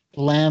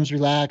 the lambs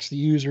relaxed, the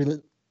ewes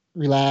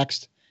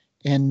relaxed.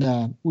 And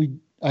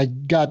I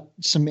got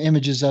some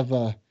images of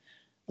a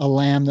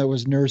lamb that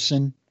was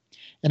nursing.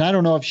 And I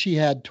don't know if she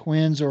had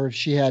twins or if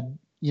she had,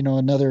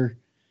 another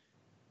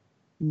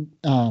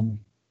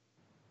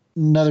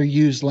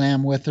used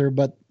lamb with her,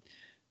 but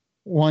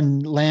one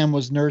lamb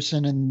was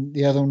nursing and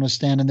the other one was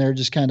standing there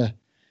just kind of,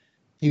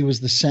 he was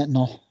the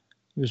sentinel.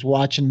 He was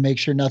watching to make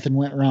sure nothing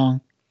went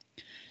wrong.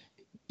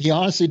 He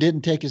honestly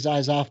didn't take his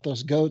eyes off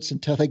those goats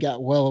until they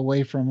got well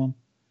away from him.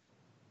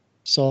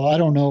 So I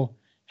don't know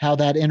how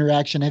that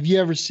interaction, have you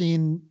ever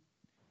seen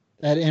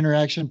that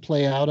interaction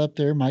play out up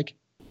there, Mike?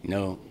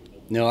 No,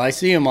 I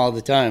see them all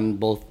the time,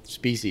 both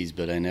species,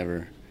 but I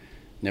never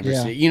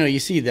Yeah. see. You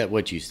see that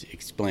what you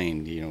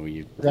explained.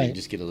 You Right.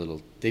 just get a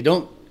little. They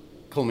don't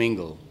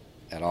commingle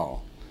at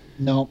all.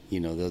 No.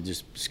 They'll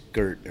just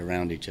skirt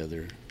around each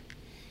other.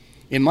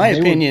 In my They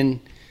were- opinion,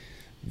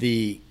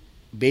 the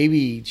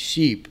baby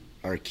sheep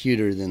are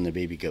cuter than the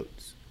baby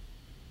goats.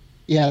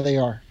 Yeah, they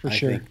are for I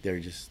sure. think they're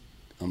just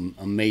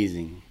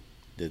amazing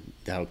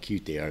how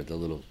cute they are, the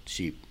little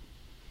sheep.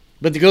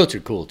 But the goats are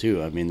cool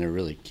too. I mean, they're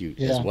really cute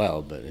as Yeah.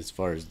 well. But as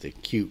far as the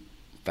cute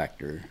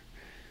factor,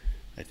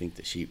 I think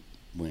the sheep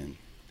win.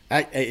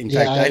 In Yeah,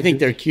 fact, I I think agree.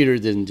 they're cuter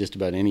than just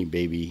about any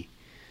baby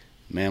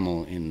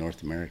mammal in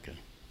North America.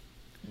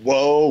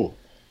 Whoa.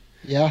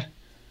 Yeah.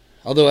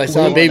 Although I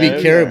saw Well, a baby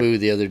no, caribou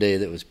the other day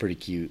that was pretty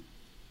cute.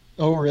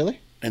 Oh, really?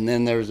 And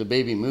then there was a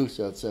baby moose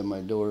outside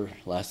my door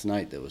last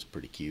night that was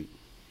pretty cute.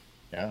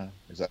 Yeah.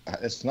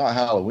 It's not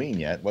Halloween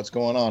yet. What's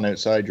going on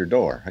outside your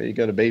door? How you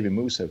got a baby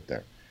moose out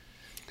there?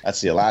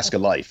 That's the Alaska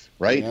life,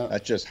 right? Yeah.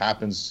 That just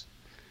happens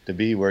to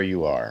be where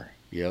you are.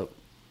 Yep.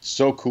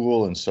 So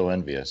cool and so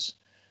envious.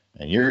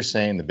 And you're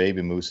saying the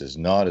baby moose is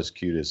not as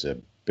cute as a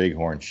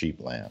bighorn sheep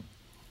lamb.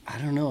 I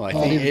don't know. I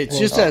Not think even it's close.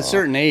 just at a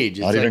certain age.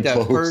 It's Not like even that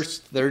close.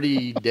 first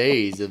 30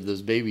 days of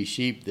those baby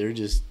sheep. They're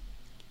just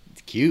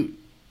cute.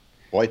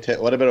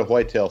 Whitetail, what about a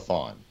whitetail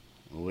fawn?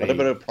 Wait, What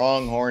about a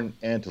pronghorn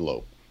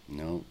antelope?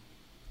 no.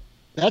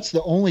 That's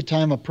the only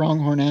time a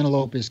pronghorn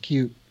antelope is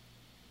cute,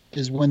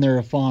 is when they're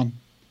a fawn.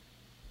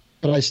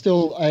 But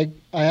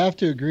I have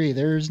to agree.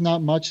 There's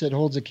not much that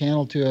holds a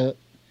candle to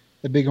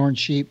a bighorn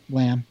sheep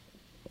lamb.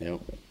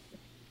 Yep.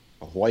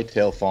 A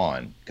whitetail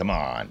fawn. Come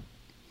on.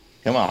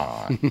 Come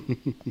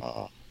on.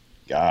 Oh,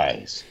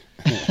 guys.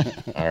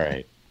 All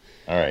right.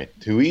 All right.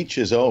 To each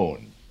his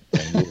own.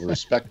 And we'll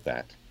respect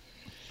that.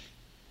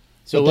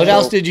 So But what the-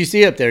 else did you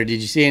see up there?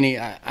 Did you see any?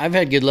 I've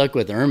had good luck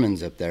with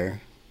ermines up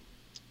there,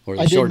 or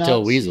the I did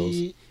short-tailed not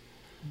weasels.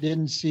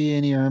 didn't see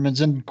any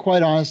ermines. And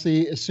quite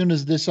honestly, as soon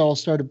as this all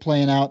started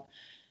playing out,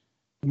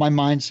 my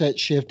mindset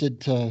shifted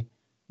to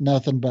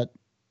nothing but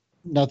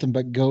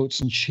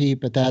goats and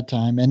sheep at that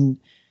time. And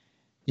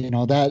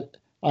that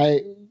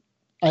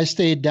I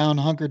stayed down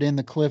hunkered in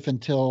the cliff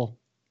until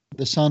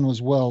the sun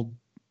was well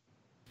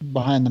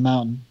behind the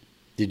mountain.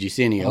 Did you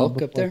see any elk up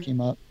before it there? came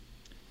up.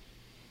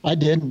 I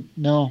didn't,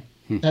 no.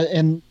 Hmm.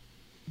 And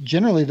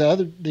generally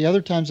the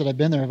other times that I've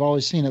been there, I've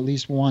always seen at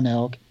least one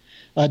elk.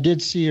 I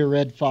did see a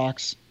red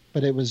fox,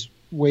 but it was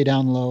way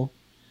down low.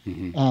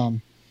 Mm-hmm.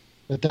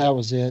 But that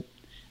was it.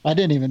 I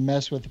didn't even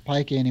mess with the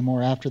pike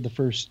anymore after the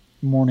first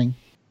morning.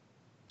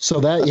 So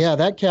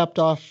that capped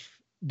off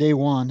day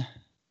one.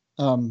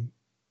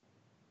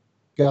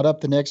 Got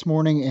up the next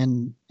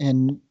morning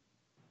and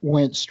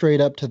went straight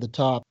up to the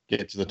top.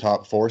 Get to the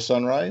top for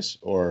sunrise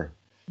or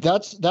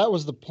That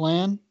was the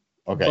plan.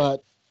 okay.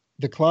 But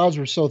the clouds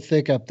were so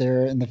thick up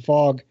there and the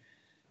fog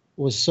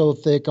was so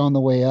thick on the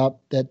way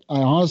up that I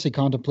honestly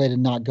contemplated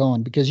not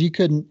going because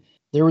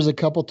there was a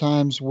couple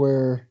times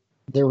where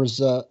there was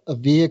a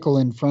vehicle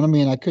in front of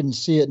me and I couldn't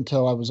see it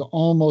until I was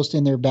almost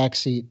in their back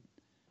seat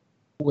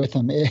with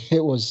them.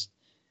 It was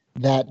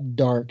that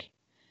dark.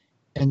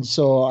 And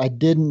so I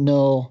didn't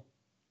know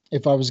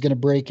if I was going to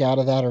break out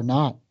of that or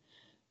not.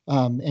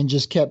 And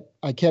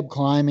I kept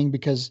climbing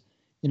because,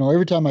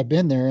 every time I've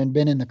been there and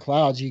been in the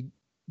clouds, you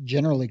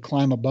generally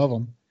climb above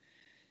them.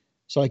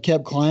 So I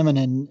kept climbing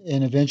and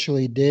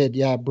eventually did.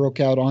 Yeah, I broke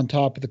out on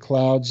top of the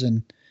clouds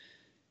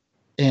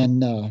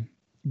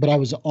but I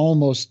was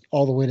almost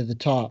all the way to the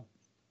top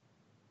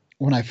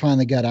when I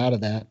finally got out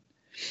of that.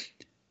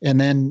 And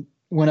then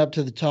went up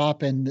to the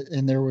top and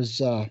there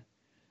was a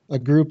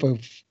group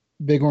of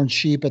bighorn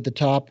sheep at the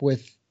top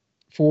with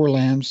 4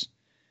 lambs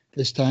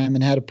this time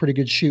and had a pretty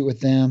good shoot with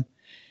them.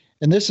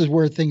 And this is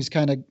where things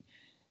kind of,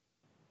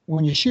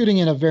 when you're shooting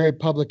in a very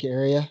public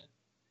area,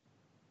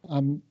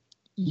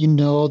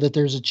 that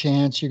there's a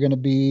chance you're going to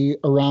be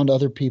around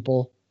other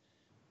people.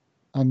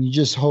 You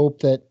just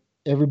hope that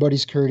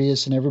everybody's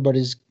courteous and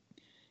everybody's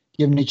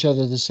giving each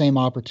other the same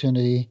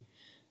opportunity.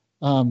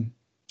 And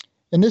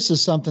this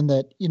is something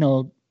that,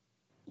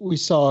 we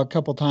saw a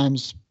couple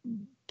times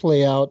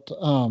play out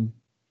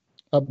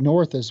up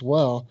north as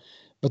well.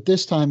 But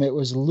this time it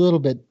was a little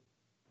bit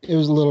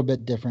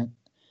different.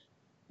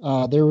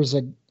 There was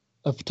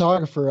a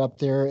photographer up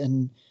there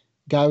and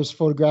guy was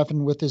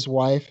photographing with his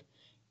wife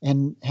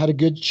and had a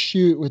good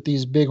shoot with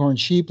these bighorn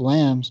sheep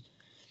lambs.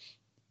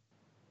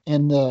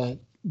 And the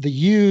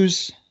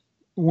ewes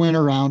went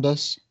around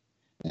us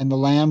and the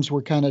lambs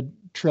were kind of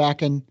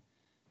tracking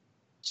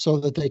so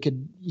that they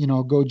could,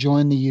 go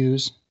join the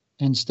ewes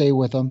and stay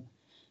with them.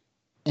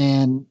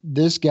 And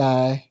this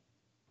guy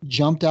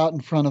jumped out in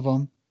front of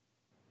them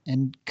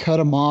and cut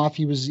them off.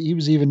 He was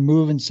even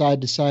moving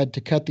side to side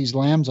to cut these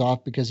lambs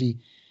off because he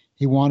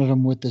wanted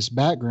them with this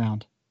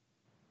background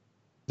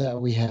that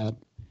we had.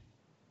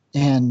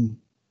 And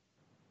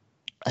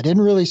I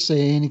didn't really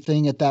say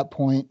anything at that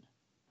point.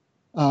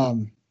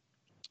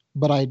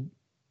 But I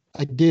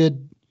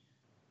did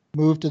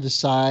move to the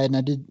side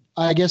and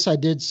I guess I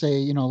did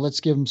say, let's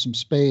give them some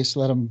space,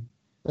 let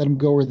them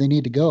go where they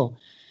need to go.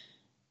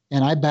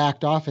 And I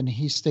backed off and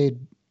he stayed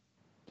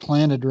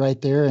planted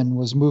right there and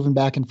was moving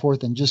back and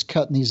forth and just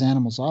cutting these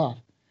animals off.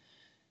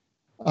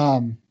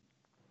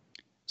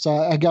 So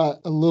I got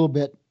a little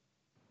bit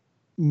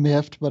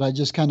miffed, but I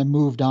just kind of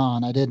moved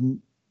on. I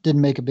didn't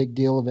make a big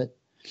deal of it.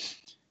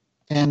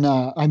 And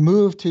I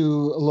moved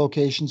to a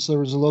location. So there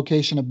was a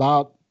location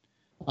about,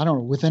 I don't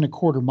know, within a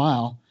quarter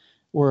mile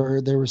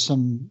where there were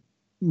some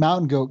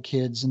mountain goat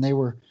kids, and they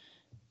were,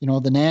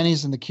 the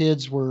nannies and the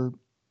kids were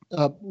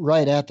up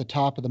right at the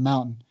top of the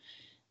mountain.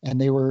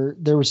 And there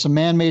were some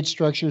man-made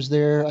structures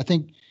there. I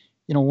think,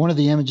 one of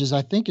the images,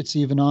 I think it's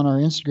even on our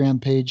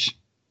Instagram page,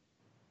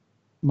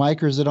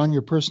 Mike, or is it on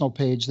your personal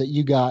page that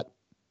you got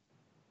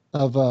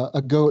of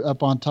a goat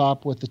up on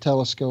top with the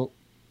telescope?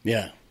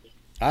 Yeah.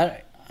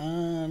 I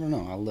don't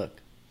know. I'll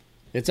look.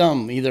 It's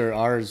either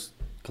ours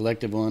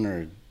collective one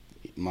or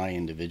my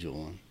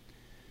individual one.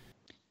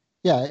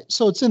 Yeah,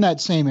 so it's in that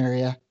same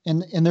area,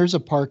 and there's a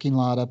parking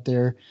lot up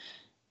there,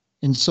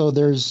 and so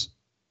there's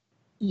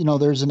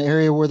an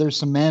area where there's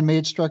some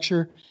man-made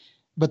structure,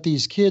 but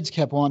these kids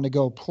kept wanting to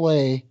go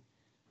play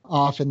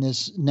off in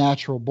this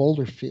natural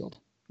boulder field,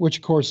 which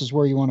of course is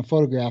where you want to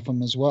photograph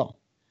them as well.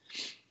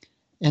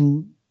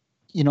 And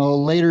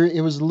later,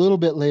 it was a little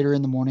bit later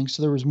in the morning,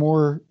 so there was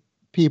more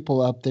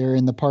people up there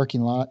in the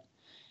parking lot,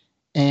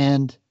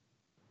 and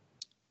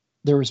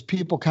there was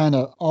people kind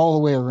of all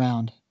the way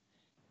around.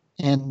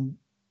 And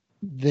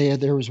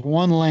there was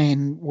one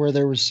lane where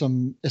there was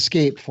some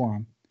escape for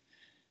them,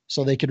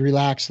 so they could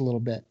relax a little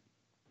bit.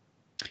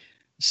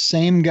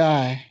 Same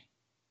guy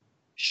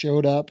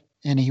showed up,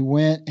 and he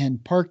went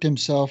and parked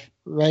himself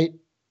right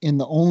in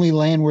the only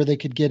lane where they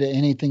could get at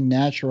anything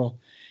natural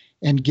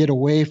and get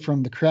away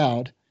from the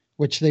crowd,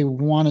 which they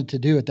wanted to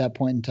do at that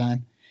point in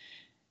time.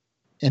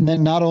 And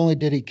then not only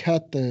did he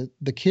cut the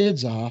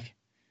kids off,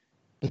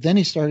 but then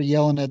he started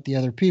yelling at the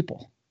other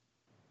people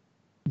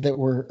that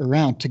were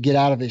around to get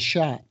out of his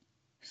shot.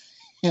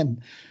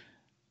 And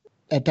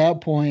at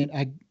that point,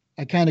 I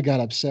kind of got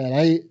upset.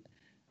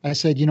 I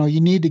said, you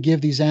need to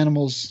give these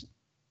animals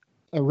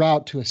a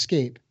route to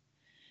escape.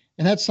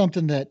 And that's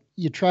something that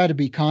you try to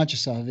be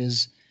conscious of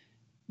is,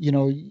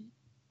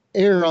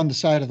 err on the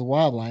side of the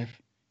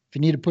wildlife. If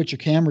you need to put your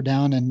camera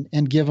down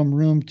and give them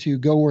room to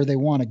go where they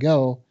want to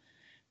go,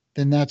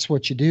 then that's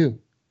what you do.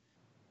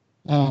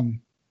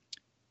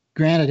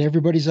 Granted,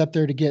 everybody's up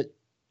there to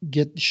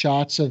get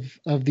shots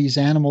of these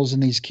animals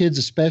and these kids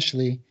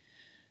especially,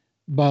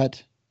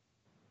 but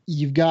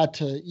you've got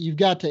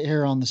to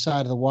err on the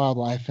side of the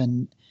wildlife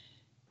and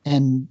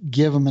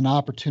give them an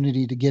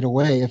opportunity to get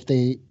away if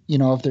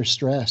they're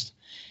stressed.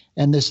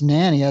 And this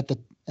nanny at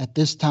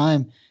this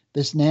time,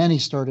 this nanny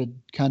started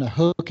kind of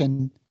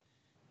hooking,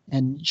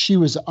 and she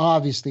was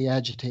obviously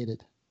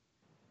agitated.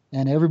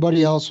 And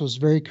everybody else was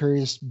very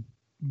curious,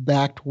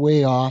 backed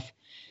way off.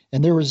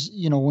 And there was,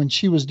 when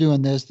she was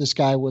doing this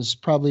guy was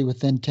probably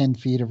within 10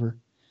 feet of her.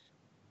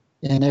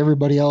 And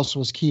everybody else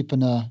was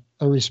keeping a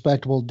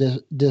respectable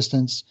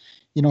distance.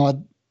 In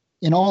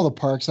all the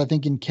parks, I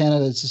think in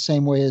Canada, it's the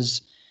same way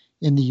as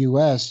in the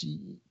U.S.,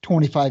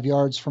 25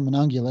 yards from an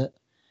ungulate.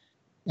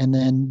 And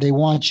then they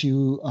want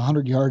you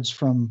 100 yards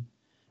from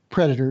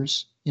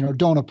predators.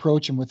 Don't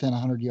approach them within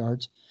 100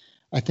 yards,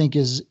 I think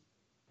is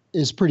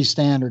pretty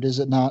standard, is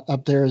it not,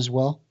 up there as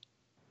well,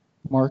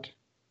 Mark?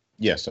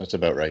 Yes, that's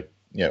about right.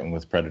 Yeah, and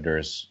with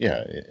predators,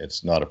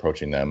 it's not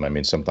approaching them. I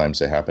mean, sometimes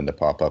they happen to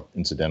pop up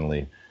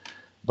incidentally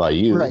by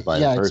you, right, by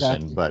a person,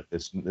 exactly. But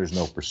there's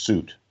no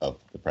pursuit of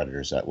the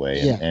predators that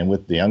way. And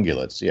with the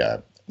ungulates,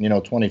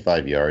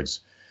 25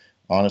 yards.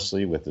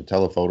 Honestly, with the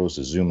telephotos,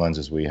 the zoom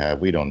lenses we have,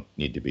 we don't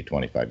need to be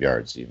 25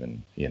 yards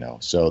even,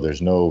 So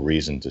there's no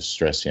reason to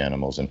stress the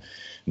animals. And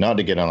not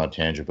to get on a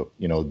tangent, but,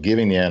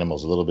 giving the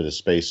animals a little bit of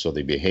space so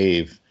they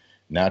behave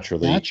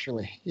naturally.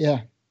 Naturally,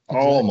 yeah.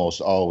 Exactly.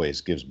 Almost always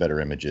gives better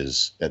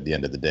images at the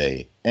end of the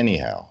day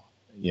anyhow,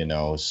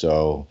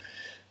 So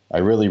I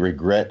really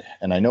regret,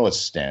 and I know it's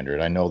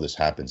standard, I know this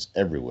happens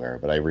everywhere,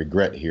 but I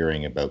regret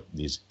hearing about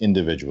these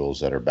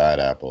individuals that are bad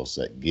apples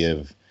that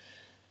give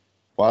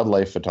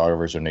wildlife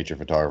photographers or nature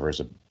photographers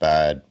a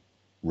bad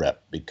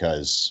rep,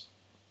 because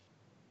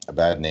a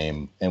bad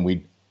name. And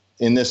we,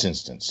 in this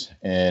instance,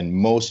 and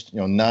most,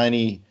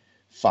 95%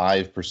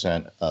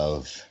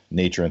 of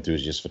nature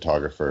enthusiast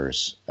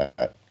photographers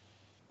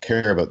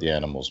care about the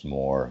animals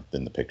more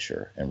than the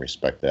picture and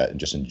respect that and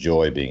just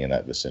enjoy being in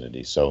that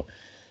vicinity. So,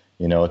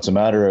 it's a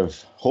matter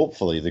of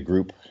hopefully the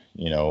group,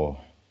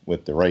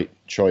 with the right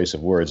choice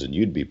of words, and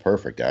you'd be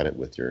perfect at it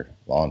with your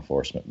law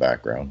enforcement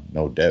background,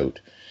 no doubt,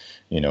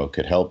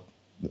 could help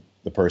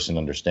the person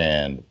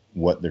understand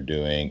what they're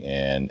doing.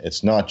 And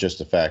it's not just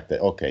the fact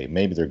that, okay,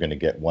 maybe they're going to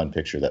get one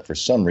picture that for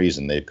some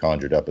reason they've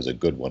conjured up as a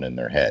good one in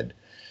their head,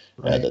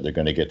 right, that they're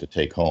going to get to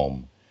take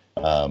home.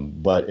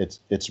 But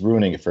it's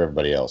ruining it for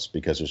everybody else,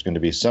 because there's going to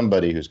be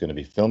somebody who's going to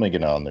be filming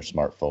it on their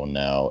smartphone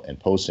now and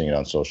posting it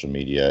on social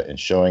media and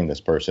showing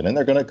this person, and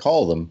they're going to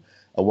call them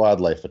a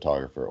wildlife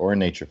photographer or a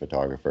nature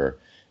photographer.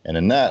 And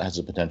then that has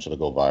the potential to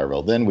go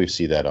viral. Then we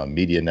see that on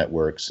media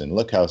networks, and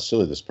look how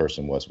silly this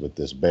person was with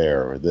this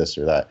bear or this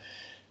or that.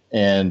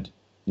 And,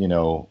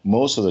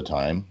 most of the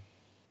time, in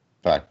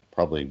fact,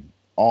 probably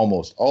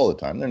almost all the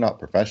time, they're not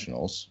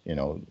professionals,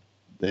 and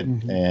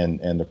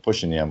they're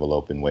pushing the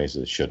envelope in ways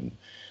that it shouldn't.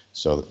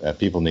 So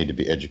people need to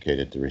be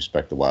educated to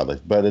respect the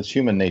wildlife. But it's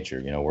human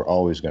nature. We're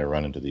always going to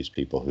run into these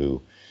people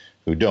who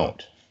who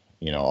don't.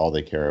 All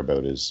they care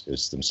about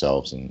is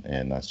themselves,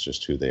 and that's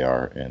just who they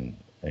are. And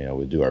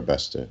we do our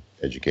best to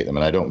educate them.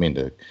 And I don't mean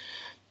to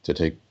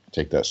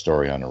take that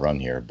story on a run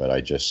here, but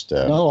I just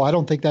No, I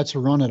don't think that's a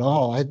run at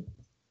all.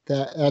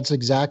 That was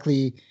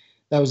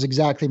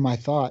exactly my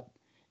thought.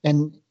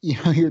 And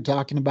you're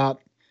talking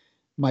about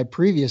my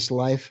previous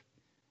life.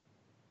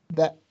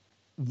 That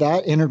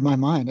entered my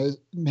mind.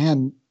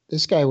 Man,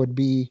 this guy would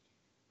be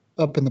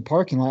up in the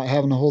parking lot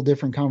having a whole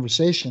different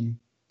conversation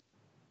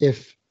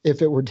if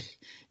it were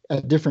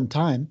a different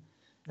time.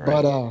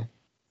 Right. But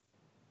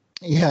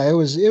yeah, it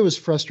was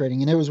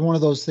frustrating, and it was one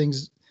of those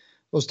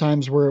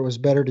times where it was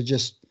better to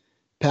just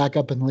pack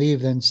up and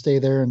leave than stay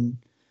there and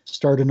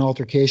start an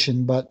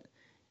altercation. But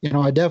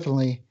I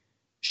definitely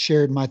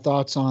shared my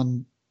thoughts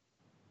on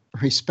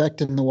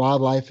respecting the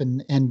wildlife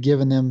and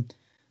giving them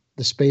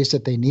the space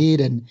that they need,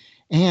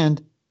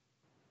 and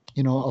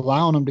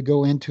allowing them to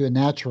go into a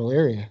natural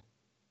area.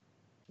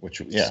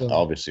 Which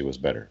obviously was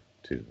better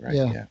too, right?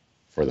 Yeah.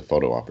 For the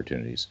photo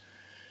opportunities.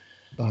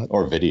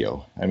 Or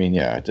video. I mean,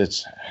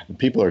 it's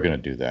people are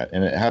going to do that,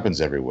 and it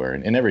happens everywhere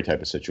in every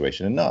type of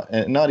situation,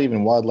 and not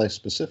even wildlife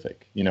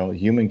specific.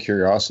 Human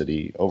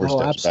curiosity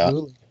oversteps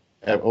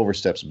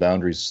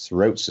boundaries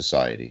throughout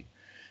society.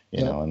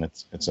 And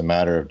it's a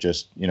matter of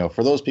just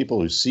for those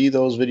people who see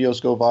those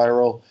videos go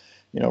viral,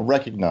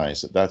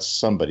 recognize that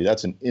that's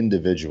an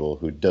individual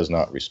who does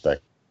not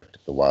respect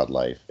the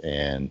wildlife,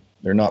 and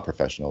they're not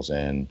professionals,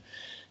 and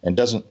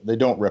they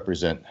don't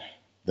represent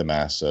the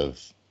mass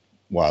of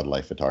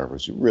wildlife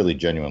photographers who really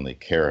genuinely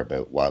care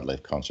about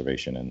wildlife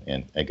conservation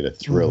and get a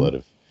thrill out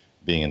of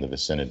being in the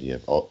vicinity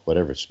of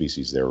whatever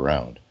species they're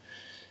around.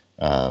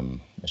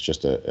 It's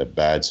just a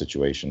bad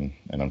situation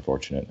and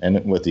unfortunate.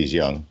 And with these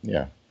young,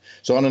 yeah.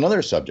 So on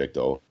another subject,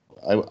 though,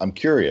 I'm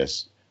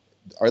curious,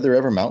 are there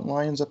ever mountain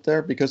lions up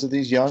there because of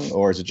these young,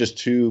 or is it just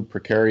too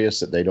precarious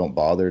that they don't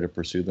bother to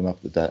pursue them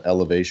up at that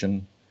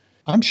elevation?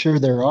 I'm sure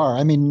there are.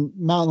 I mean,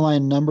 mountain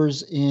lion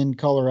numbers in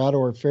Colorado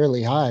are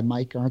fairly high,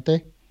 Mike, aren't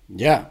they?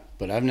 Yeah,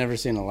 but I've never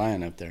seen a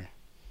lion up there.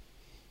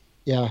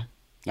 Yeah.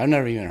 I've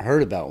never even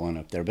heard about one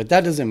up there, but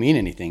that doesn't mean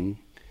anything.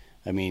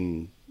 I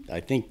mean,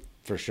 I think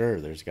for sure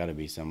there's got to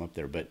be some up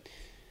there, but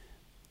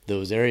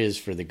those areas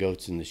for the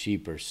goats and the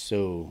sheep are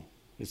so,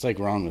 it's like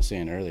Ron was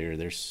saying earlier,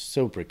 they're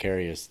so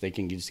precarious. They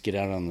can just get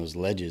out on those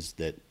ledges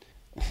that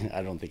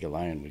I don't think a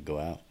lion would go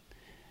out.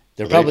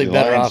 They're probably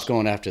better off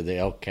going after the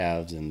elk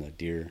calves and the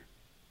deer.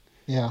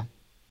 Yeah.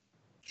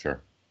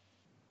 Sure.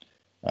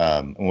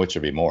 Which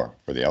would be more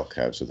for the elk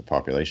calves of the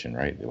population,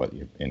 right? What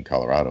in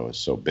Colorado is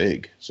so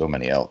big, so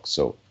many elk,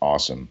 so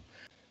awesome.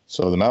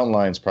 So the mountain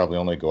lions probably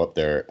only go up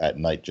there at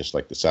night, just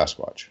like the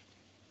Sasquatch.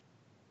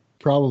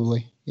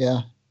 Probably,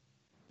 yeah.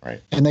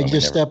 Right. And they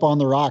just step on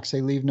the rocks.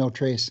 They leave no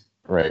trace.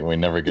 Right. We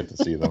never get to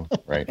see them.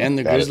 Right. And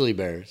the grizzly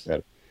bears.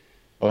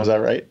 Oh, is that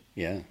right?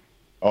 Yeah.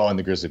 Oh, and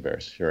the grizzly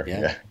bears. Sure.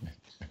 Yeah.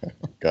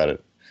 Got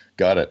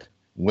it.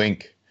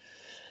 Wink.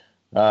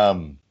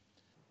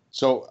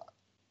 So,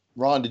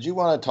 Ron, did you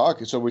want to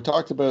talk? So we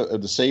talked about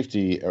the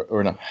safety,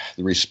 or not,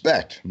 the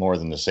respect more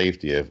than the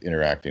safety of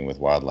interacting with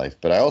wildlife.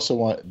 But I also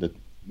want to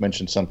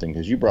mention something,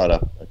 because you brought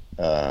up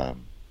a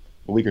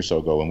week or so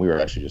ago when we were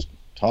actually just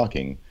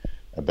talking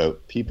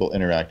about people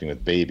interacting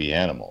with baby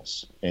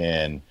animals.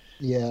 And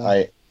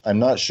yeah, I'm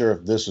not sure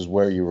if this is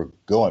where you were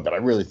going, but I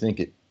really think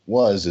it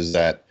is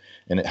that,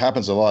 and it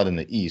happens a lot in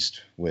the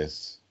East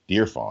with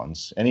deer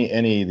fawns,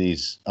 any of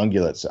these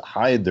ungulates that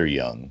hide their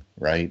young,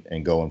 right,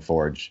 and go and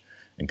forage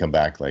and come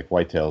back. Like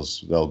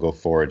whitetails, they'll go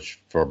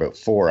forage for about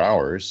 4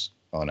 hours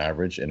on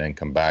average and then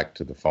come back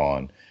to the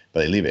fawn,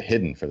 but they leave it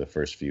hidden for the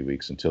first few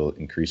weeks until it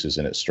increases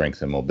in its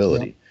strength and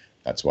mobility. Yeah.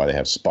 That's why they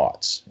have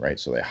spots, right?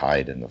 So they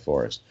hide in the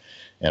forest.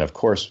 And of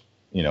course,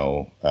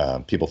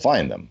 people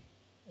find them,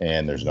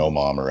 and there's no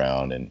mom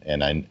around.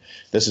 And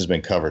this has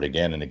been covered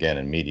again and again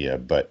in media,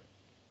 but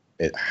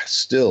it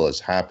still is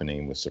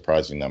happening with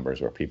surprising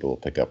numbers where people will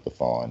pick up the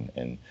fawn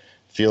and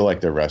feel like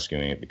they're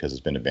rescuing it because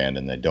it's been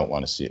abandoned. They don't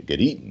want to see it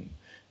get eaten,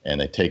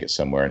 and they take it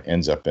somewhere and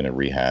ends up in a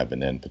rehab,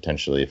 and then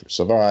potentially, if it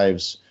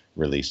survives,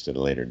 released at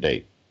a later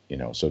date.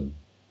 So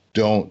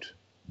don't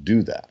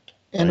do that.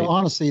 And right?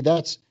 Honestly,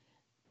 that's,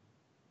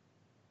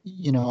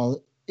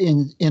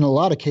 in a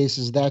lot of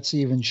cases, that's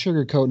even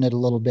sugarcoating it a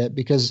little bit,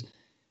 because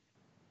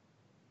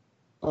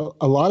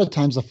a lot of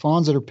times the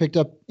fawns that are picked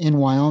up in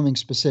Wyoming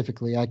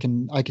specifically, I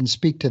can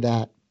speak to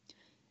that,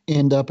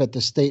 end up at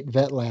the state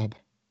vet lab,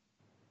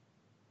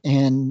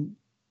 and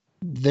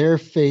their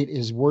fate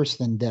is worse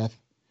than death,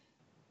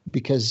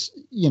 because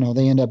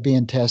they end up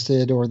being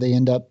tested, or they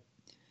end up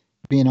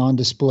being on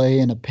display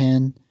in a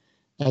pen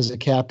as a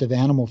captive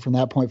animal from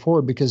that point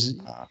forward. Because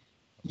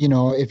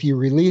if you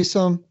release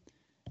them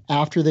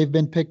after they've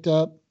been picked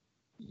up,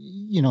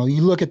 you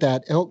look at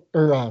that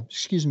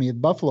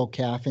buffalo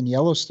calf in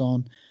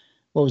Yellowstone.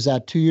 What was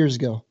that, 2 years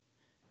ago?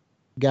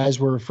 Guys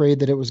were afraid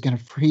that it was going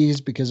to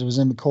freeze because it was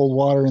in the cold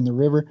water in the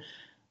river.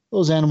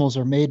 Those animals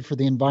are made for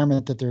the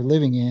environment that they're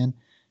living in.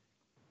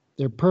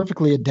 They're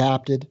perfectly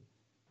adapted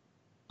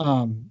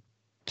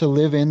to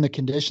live in the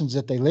conditions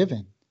that they live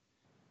in.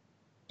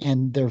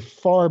 and they're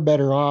far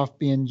better off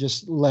being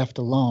just left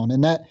alone.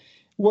 And that,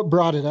 what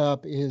brought it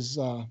up is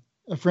a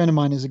friend of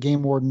mine is a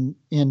game warden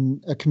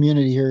in a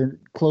community here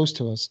close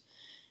to us.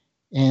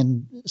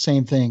 And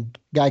same thing,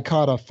 guy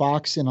caught a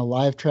fox in a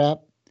live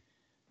trap.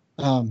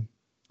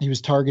 He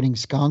was targeting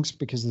skunks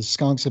because the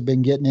skunks have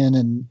been getting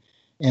in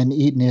and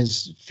eating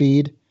his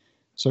feed.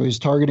 So he was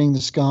targeting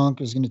the skunk,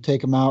 was going to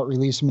take him out,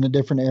 release him in a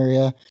different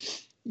area.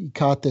 He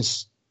caught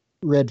this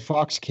red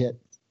fox kit.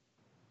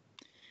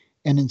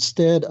 And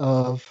instead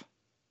of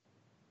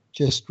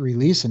just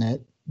releasing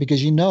it,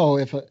 because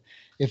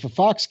if a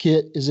fox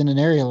kit is in an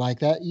area like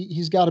that,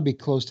 he's got to be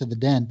close to the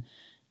den,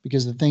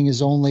 because the thing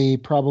is only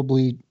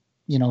probably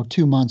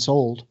 2 months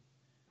old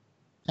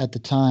at the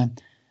time.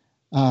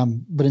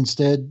 But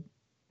instead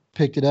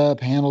picked it up,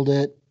 handled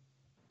it,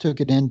 took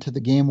it into the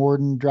game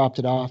warden, dropped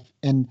it off.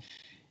 And,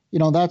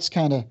 that's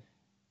kind of,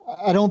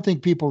 I don't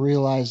think people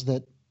realize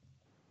that,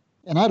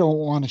 and I don't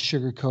want to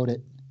sugarcoat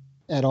it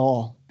at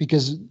all,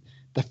 because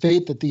the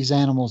fate that these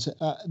animals,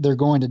 they're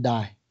going to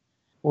die,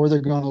 or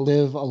they're going to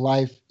live a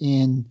life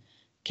in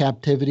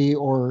captivity,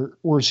 or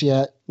worse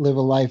yet, live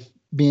a life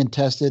being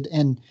tested.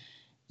 And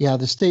yeah,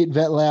 the state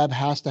vet lab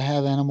has to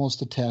have animals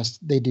to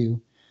test. They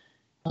do.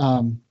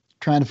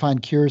 Trying to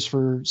find cures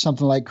for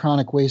something like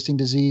chronic wasting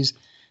disease.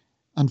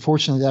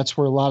 Unfortunately, that's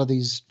where a lot of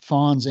these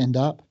fawns end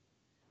up,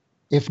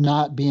 if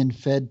not being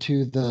fed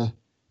to the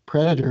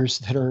predators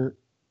that are,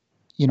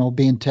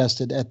 being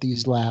tested at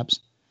these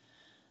labs.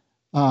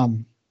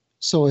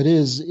 So it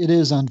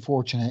is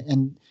unfortunate,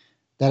 and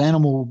that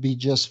animal will be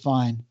just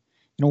fine.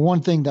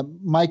 One thing that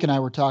Mike and I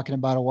were talking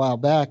about a while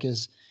back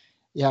is,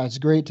 yeah, it's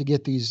great to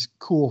get these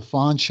cool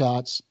fawn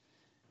shots,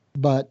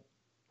 but,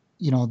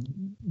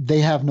 they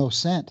have no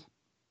scent.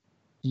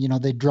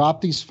 They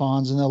drop these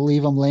fawns and they'll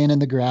leave them laying in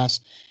the grass.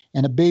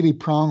 And a baby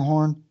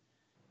pronghorn,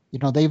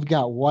 they've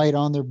got white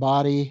on their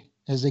body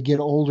as they get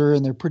older,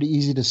 and they're pretty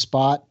easy to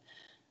spot.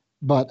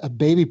 But a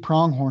baby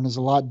pronghorn is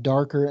a lot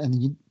darker,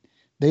 and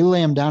they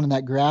lay them down in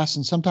that grass,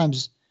 and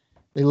sometimes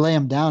they lay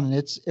them down, and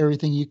it's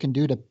everything you can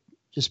do to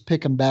just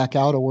pick them back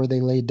out of where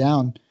they laid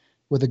down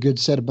with a good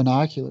set of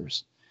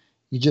binoculars.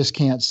 You just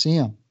can't see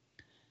them.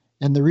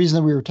 And the reason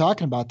that we were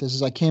talking about this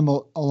is I came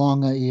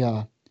along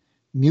a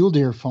mule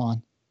deer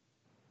fawn,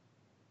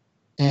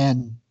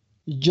 and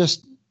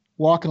just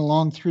walking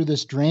along through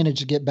this drainage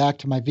to get back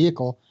to my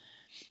vehicle,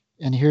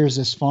 and here's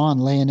this fawn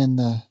laying in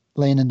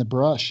the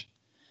brush,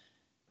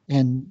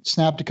 and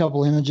snapped a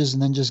couple images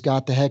and then just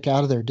got the heck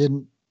out of there.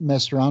 Didn't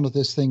mess around with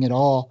this thing at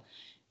all.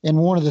 And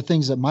one of the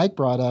things that Mike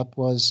brought up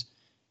was,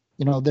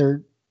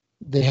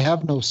 they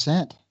have no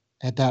scent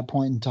at that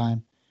point in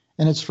time,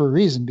 and it's for a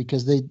reason,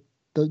 because the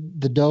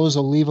does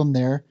will leave them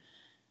there,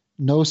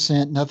 no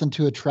scent, nothing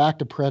to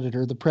attract a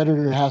predator. The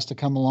predator has to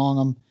come along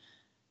them,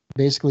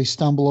 basically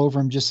stumble over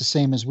them just the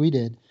same as we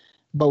did.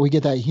 But we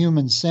get that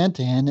human scent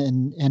in,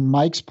 and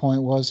Mike's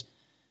point was,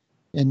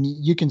 and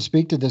you can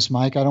speak to this,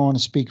 Mike, I don't want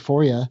to speak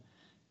for you,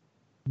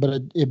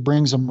 but it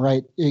brings them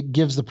right. It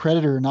gives the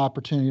predator an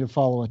opportunity to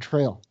follow a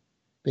trail,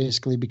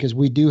 basically, because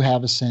we do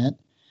have a scent.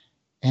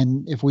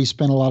 And if we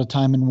spend a lot of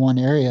time in one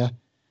area,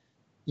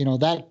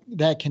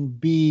 that can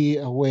be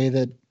a way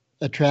that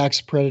attracts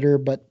a predator.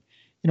 But,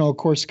 of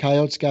course,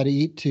 coyotes got to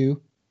eat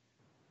too.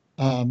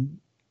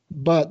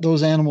 But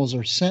those animals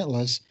are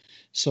scentless,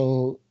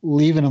 so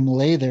leaving them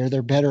lay there,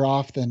 they're better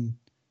off than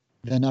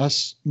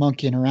us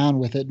monkeying around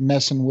with it,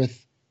 messing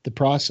with the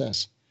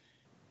process.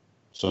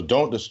 So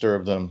don't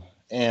disturb them,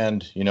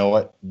 and you know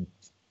what?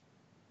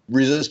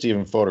 Resist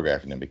even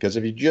photographing them, because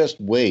if you just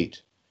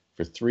wait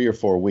for 3 or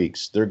 4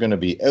 weeks, they're going to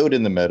be out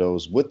in the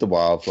meadows with the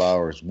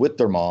wildflowers, with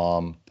their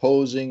mom,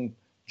 posing,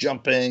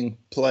 jumping,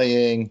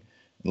 playing,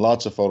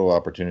 lots of photo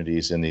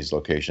opportunities in these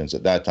locations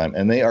at that time,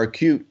 and they are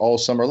cute all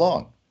summer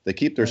long. They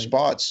keep their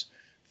spots,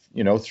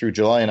 through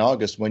July and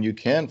August when you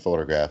can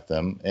photograph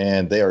them,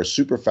 and they are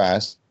super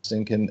fast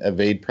and can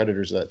evade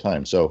predators at that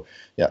time. So,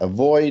 yeah,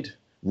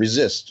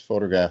 resist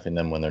photographing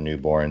them when they're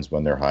newborns,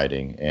 when they're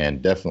hiding,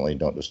 and definitely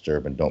don't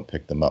disturb and don't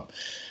pick them up.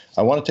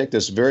 I want to take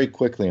this very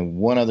quickly in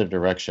one other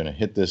direction and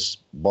hit this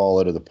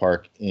ball out of the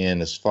park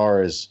in as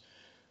far as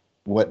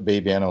what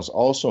baby animals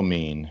also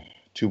mean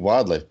to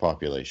wildlife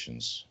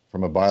populations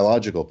from a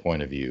biological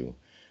point of view.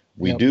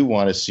 We do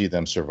want to see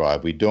them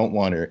survive. We don't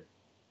want to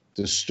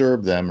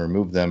disturb them,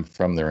 remove them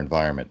from their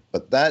environment.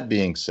 But that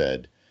being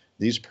said,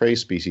 these prey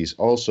species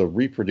also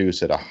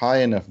reproduce at a high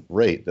enough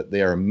rate that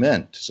they are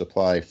meant to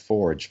supply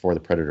forage for the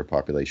predator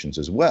populations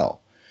as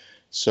well.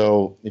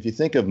 So if you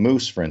think of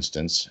moose, for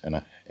instance,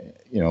 and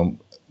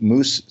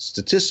moose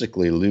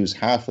statistically lose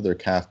half of their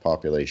calf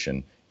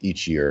population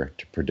each year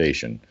to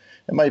predation.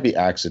 It might be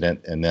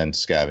accident and then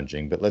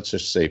scavenging, but let's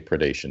just say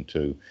predation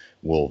to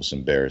wolves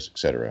and bears,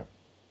 etc.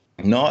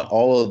 Not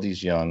all of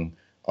these young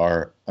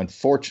are,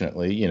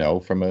 unfortunately,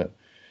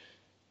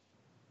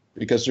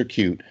 because they're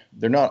cute,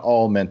 they're not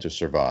all meant to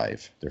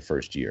survive their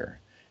first year,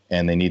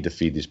 and they need to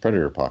feed these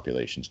predator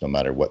populations no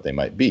matter what they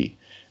might be.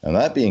 And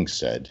that being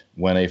said,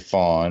 when a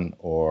fawn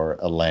or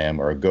a lamb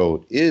or a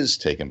goat is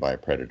taken by a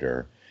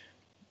predator,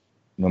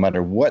 no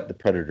matter what the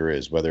predator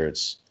is, whether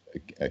it's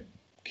a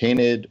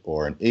canid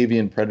or an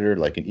avian predator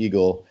like an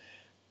eagle,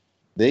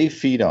 they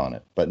feed on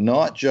it, but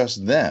not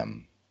just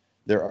them.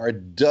 There are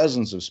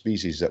dozens of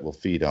species that will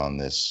feed on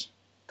this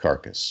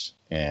carcass,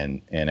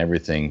 and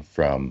everything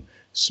from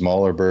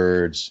smaller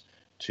birds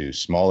to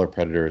smaller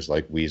predators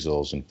like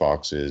weasels and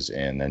foxes,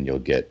 and then you'll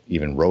get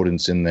even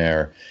rodents in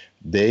there.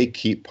 They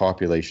keep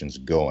populations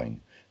going.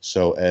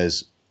 So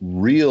as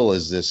real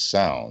as this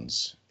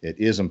sounds, it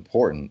is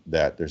important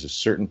that there's a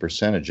certain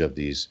percentage of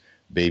these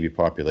baby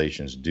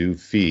populations do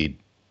feed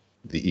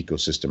the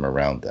ecosystem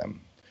around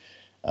them.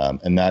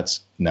 And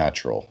that's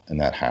natural, and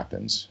that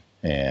happens.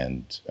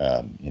 And,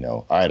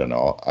 I don't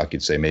know, I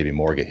could say maybe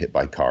more get hit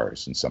by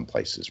cars in some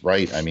places,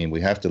 right? I mean,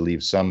 we have to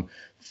leave some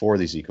for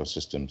these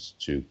ecosystems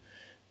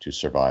to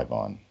survive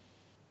on.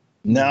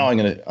 Now I'm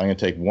gonna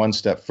take one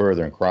step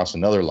further and cross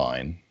another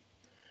line,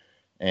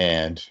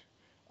 and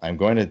I'm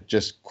going to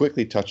just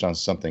quickly touch on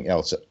something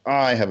else that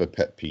I have a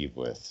pet peeve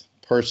with,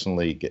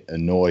 personally get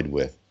annoyed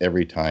with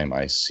every time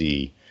I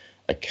see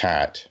a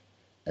cat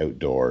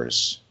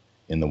outdoors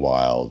in the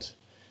wild,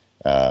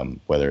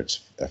 whether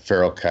it's a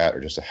feral cat or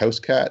just a house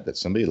cat that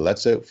somebody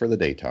lets out for the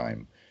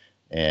daytime.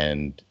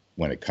 And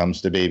when it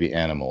comes to baby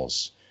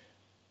animals,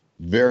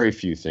 very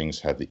few things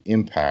have the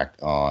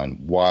impact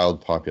on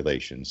wild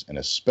populations, and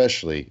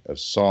especially of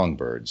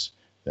songbirds,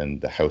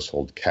 than the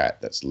household cat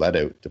that's let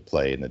out to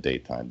play in the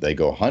daytime. They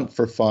go hunt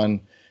for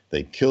fun.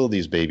 They kill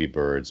these baby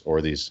birds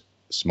or these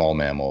small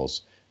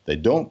mammals. They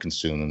don't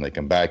consume them. They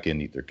come back in,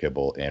 eat their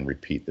kibble, and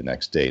repeat the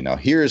next day. Now,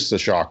 here's the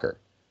shocker.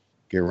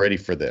 Get ready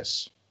for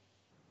this.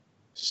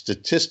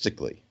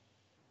 Statistically,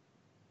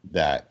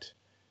 that,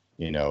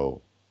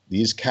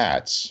 these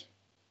cats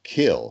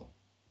kill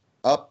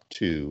up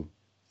to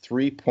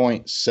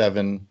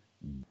 3.7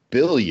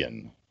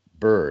 billion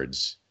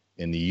birds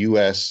in the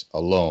U.S.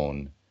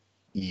 alone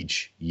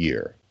each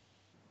year.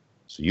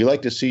 So you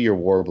like to see your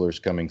warblers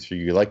coming through,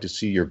 you like to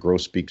see your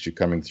grosbeaks are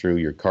coming through,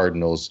 your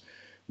cardinals,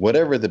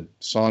 whatever the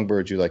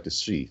songbirds you like to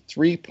see.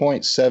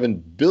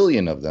 3.7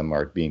 billion of them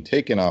are being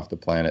taken off the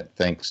planet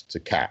thanks to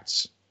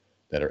cats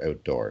that are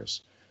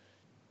outdoors.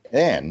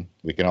 And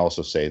we can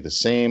also say the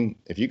same,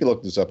 if you can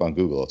look this up on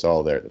Google, it's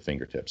all there at the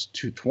fingertips.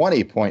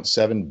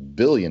 20.7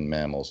 billion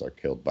mammals are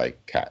killed by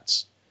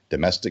cats,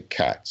 domestic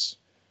cats,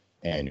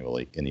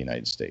 annually in the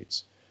United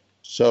States.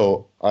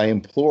 So I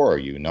implore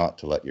you not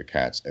to let your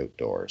cats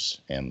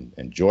outdoors, and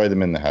enjoy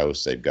them in the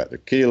house. They've got their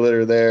kitty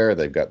litter there.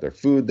 They've got their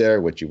food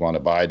there, which you want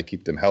to buy to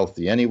keep them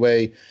healthy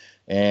anyway,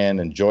 and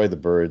enjoy the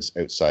birds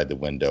outside the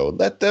window.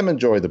 Let them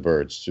enjoy the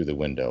birds through the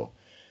window.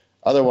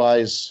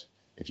 Otherwise,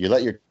 if you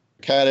let your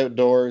cat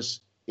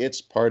outdoors,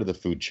 it's part of the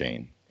food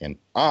chain, and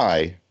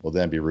I will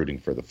then be rooting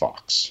for the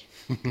fox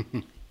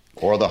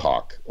or the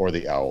hawk or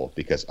the owl,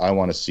 because I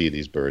want to see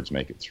these birds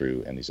make it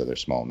through and these other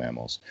small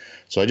mammals.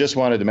 So I just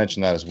wanted to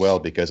mention that as well,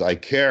 because I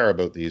care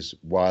about these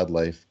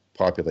wildlife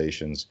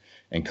populations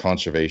and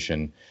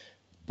conservation.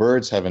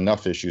 Birds have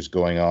enough issues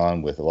going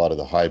on with a lot of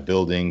the high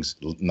buildings,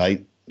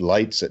 night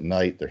lights at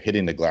night, they're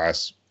hitting the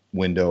glass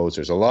windows.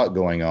 There's a lot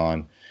going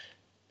on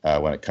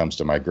when it comes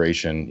to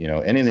migration.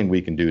 Anything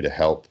we can do to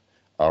help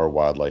our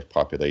wildlife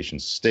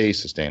populations stay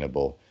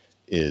sustainable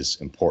is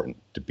important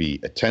to be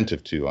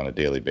attentive to on a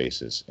daily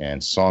basis.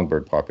 And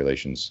songbird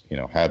populations,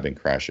 have been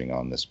crashing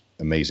on this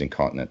amazing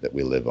continent that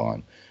we live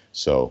on.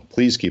 So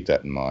please keep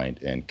that in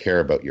mind and care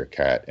about your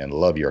cat and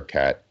love your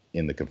cat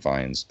in the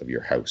confines of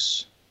your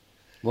house.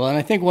 Well, and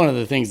I think one of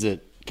the things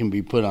that can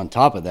be put on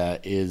top of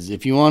that is,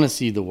 if you want to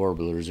see the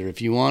warblers, or if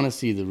you want to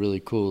see the really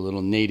cool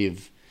little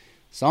native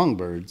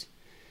songbirds,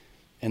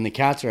 and the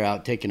cats are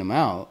out taking them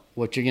out,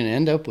 what you're going to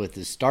end up with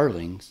is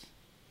starlings,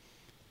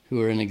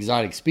 who are an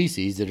exotic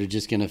species that are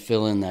just going to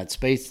fill in that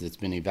space that's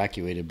been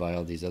evacuated by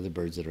all these other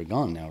birds that are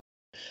gone now.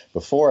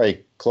 Before I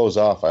close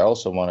off, I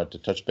also wanted to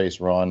touch base,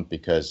 Ron,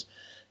 because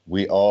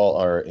we all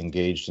are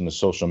engaged in the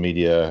social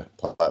media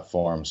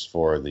platforms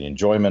for the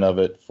enjoyment of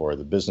it, for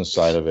the business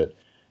side of it.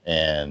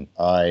 And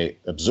I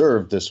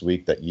observed this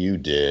week that you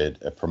did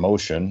a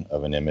promotion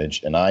of an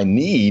image, and I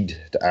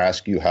need to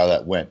ask you how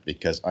that went,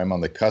 because I'm on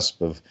the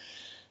cusp of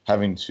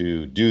having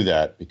to do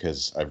that,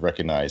 because I've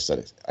recognized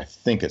that I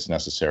think it's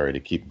necessary to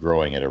keep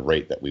growing at a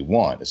rate that we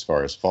want as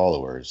far as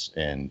followers,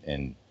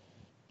 and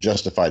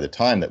justify the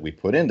time that we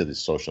put into this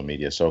social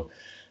media. So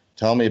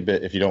tell me a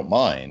bit, if you don't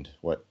mind,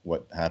 what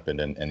happened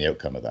and the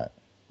outcome of that.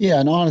 Yeah,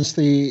 and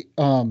honestly,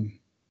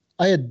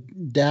 I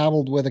had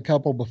dabbled with a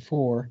couple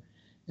before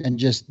and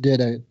just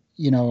did a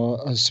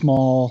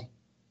small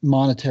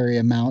monetary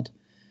amount,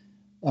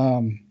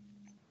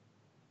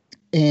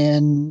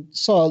 and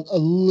saw a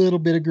little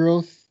bit of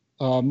growth.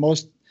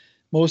 Most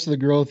of the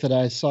growth that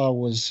I saw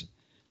was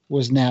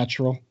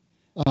natural,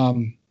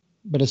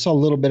 but I saw a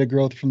little bit of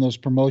growth from those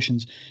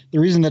promotions. The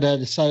reason that I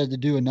decided to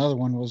do another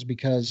one was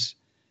because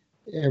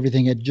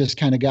everything had just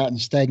kind of gotten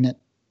stagnant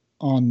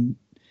on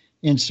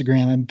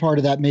Instagram, and part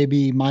of that may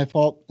be my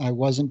fault. I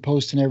wasn't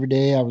posting every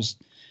day. I was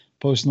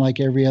posting like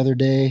every other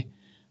day.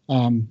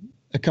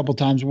 A couple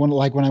times, when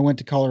I went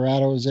to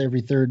Colorado, it was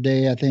every third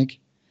day, I think.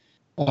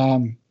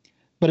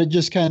 But it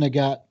just kind of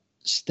got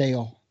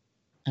stale.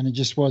 and it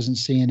just wasn't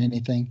seeing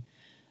anything.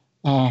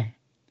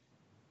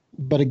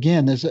 But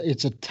again,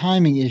 it's a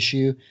timing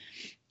issue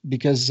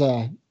because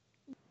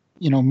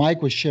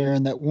Mike was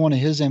sharing that one of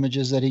his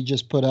images that he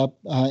just put up,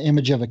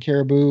 image of a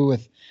caribou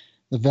with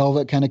the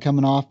velvet kind of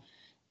coming off.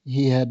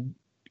 He had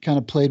kind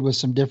of played with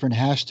some different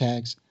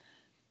hashtags.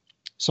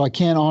 So I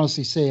can't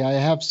honestly say. I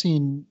have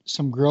seen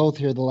some growth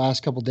here the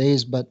last couple of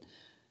days, but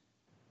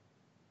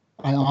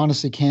I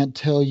honestly can't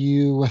tell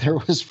you whether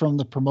it was from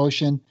the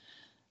promotion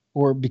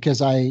or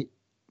because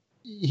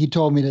he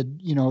told me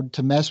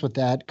to mess with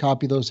that,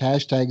 copy those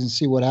hashtags and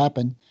see what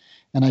happened.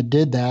 And I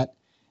did that.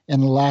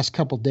 And the last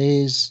couple of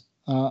days,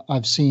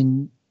 I've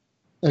seen,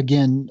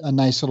 again, a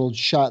nice little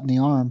shot in the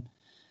arm.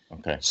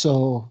 Okay.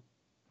 So,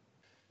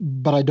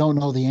 but I don't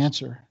know the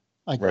answer.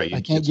 I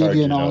can't give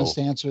you an honest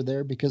answer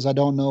there because I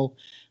don't know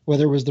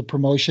whether it was the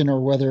promotion or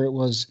whether it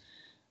was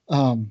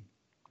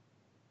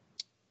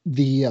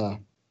the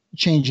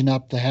changing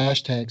up the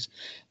hashtags.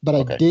 But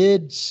I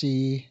did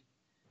see,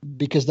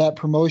 because that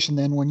promotion,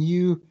 then when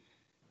you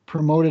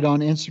promote it on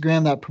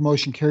Instagram, that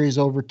promotion carries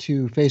over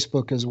to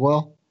Facebook as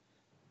well.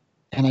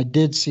 And I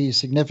did see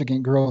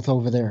significant growth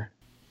over there.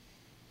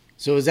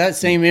 So is that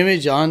same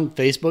image on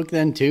Facebook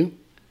then too?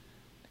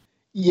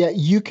 Yeah,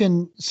 you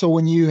can. So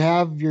when you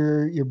have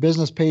your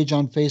business page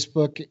on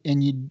Facebook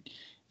and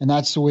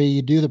that's the way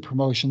you do the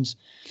promotions,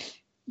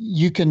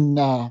 you can,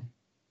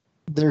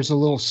 there's a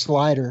little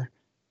slider.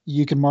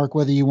 You can mark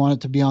whether you want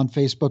it to be on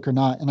Facebook or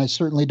not. And I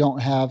certainly don't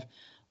have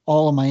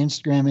all of my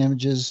Instagram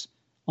images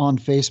on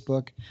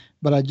Facebook,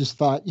 but I just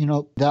thought,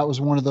 that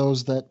was one of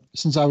those that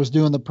since I was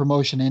doing the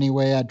promotion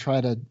anyway, I'd try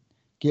to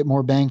get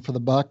more bang for the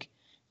buck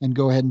and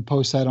go ahead and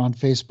post that on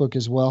Facebook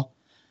as well.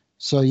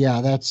 So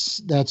yeah,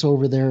 that's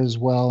over there as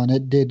well. And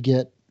it did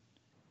get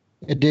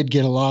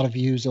a lot of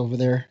views over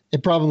there.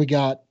 It probably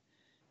got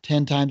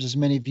 10 times as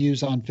many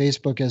views on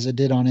Facebook as it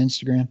did on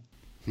Instagram.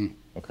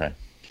 Okay.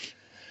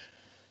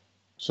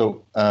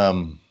 So,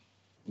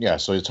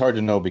 so it's hard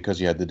to know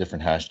because you had the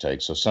different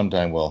hashtags. So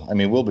sometime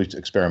we'll be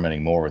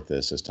experimenting more with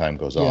this as time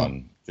goes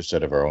on, just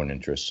out of our own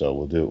interest. So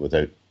we'll do it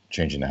without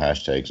changing the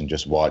hashtags and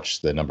just watch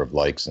the number of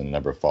likes and the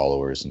number of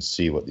followers and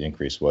see what the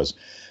increase was.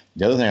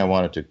 The other thing I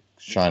wanted to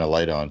shine a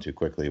light on too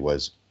quickly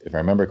was, if I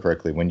remember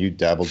correctly, when you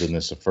dabbled in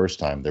this the first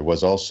time, there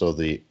was also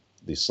the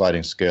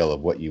sliding scale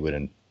of what you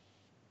would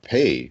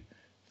pay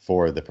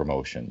for the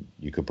promotion.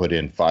 You could put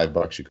in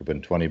 $5, you could put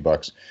in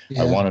 $20.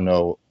 Yeah.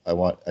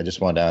 I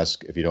just want to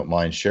ask, if you don't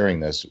mind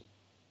sharing this,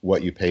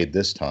 what you paid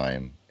this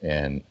time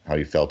and how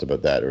you felt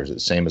about that, or is it the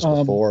same as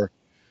before?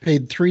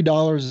 Paid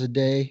 $3 a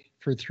day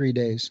for 3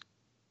 days.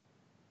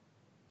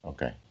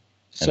 Okay. And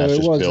so that's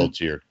just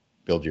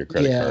build your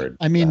credit card.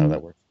 I mean, how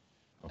that works?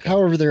 Okay.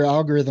 However their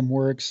algorithm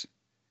works,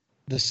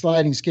 the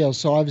sliding scale.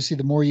 So obviously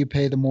the more you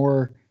pay, the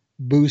more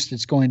boost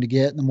it's going to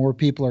get and the more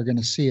people are going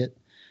to see it.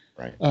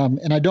 Right.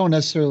 And I don't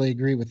necessarily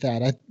agree with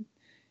that.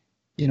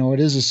 It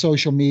is a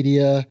social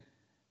media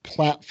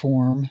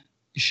platform.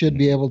 You should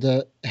be able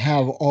to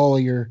have all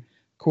of your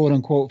quote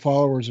unquote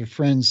followers or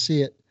friends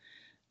see it.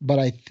 But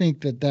I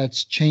think that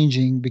that's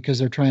changing because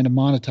they're trying to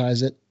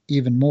monetize it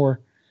even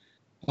more,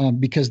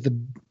 because the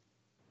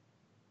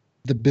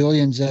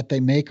billions that they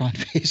make on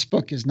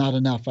Facebook is not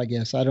enough, I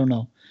guess. I don't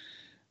know.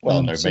 Well,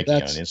 and they're making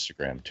it on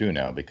Instagram too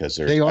now because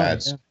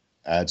there's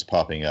ads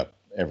popping up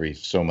every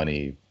so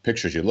many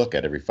pictures you look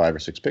at. Every 5 or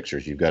 6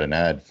 pictures, you've got an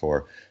ad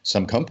for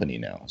some company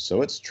now.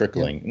 So it's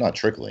not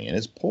trickling, and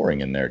it's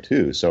pouring in there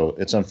too. So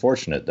it's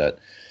unfortunate that,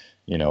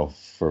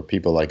 for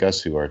people like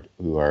us who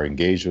are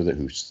engaged with it,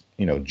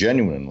 who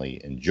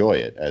genuinely enjoy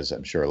it, as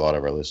I'm sure a lot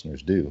of our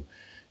listeners do,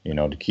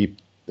 to keep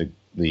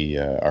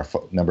our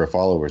number of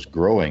followers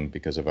growing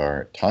because of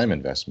our time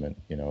investment.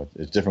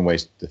 There's different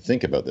ways to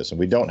think about this, and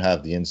we don't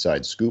have the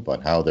inside scoop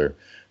on how they're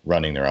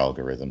running their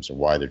algorithms or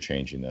why they're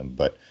changing them.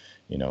 But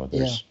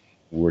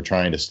we're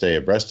trying to stay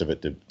abreast of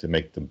it to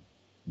make the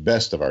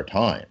best of our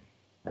time,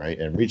 right,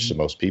 and reach the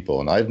most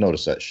people. And I've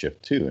noticed that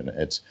shift too. And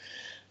it's,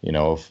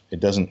 if it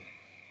doesn't,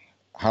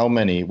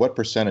 what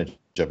percentage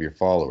of your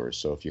followers?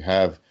 So if you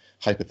have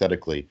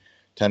hypothetically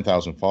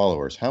 10,000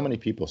 followers, how many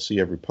people see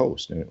every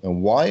post?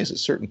 And why is it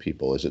certain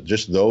people? Is it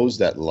just those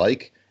that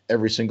like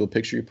every single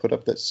picture you put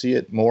up that see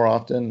it more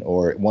often,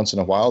 or once in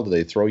a while do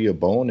they throw you a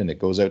bone and it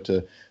goes out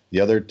to the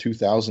other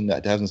 2,000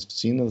 that hasn't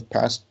seen the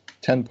past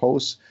 10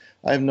 posts?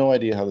 I have no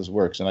idea how this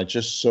works, and I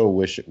just so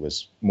wish it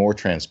was more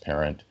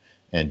transparent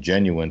and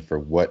genuine for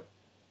what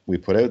we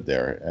put out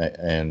there,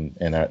 and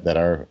that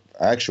our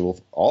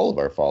all of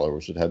our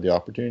followers would have the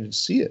opportunity to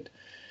see it.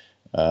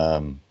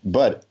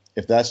 But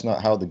if that's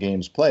not how the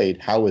game's played,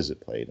 how is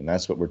it played? And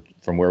that's what we're,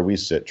 from where we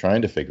sit,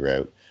 trying to figure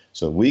out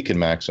so we can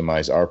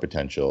maximize our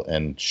potential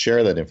and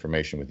share that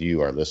information with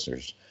you, our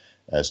listeners,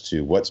 as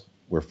to what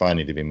we're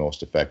finding to be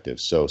most effective.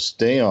 So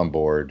stay on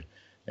board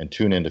and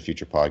tune into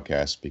future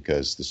podcasts,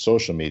 because the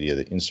social media,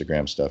 the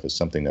Instagram stuff, is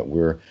something that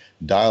we're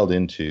dialed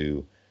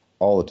into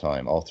all the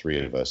time, all three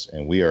of us,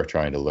 and we are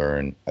trying to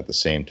learn at the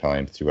same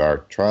time through our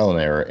trial and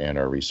error and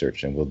our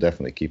research, and we'll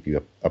definitely keep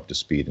you up to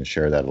speed and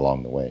share that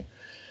along the way.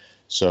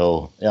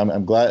 So yeah,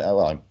 I'm glad.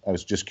 Well, I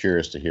was just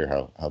curious to hear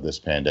how this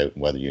panned out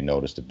and whether you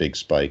noticed a big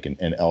spike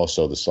and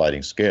also the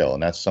sliding scale.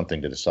 And that's something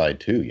to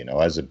decide too. You know,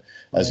 as a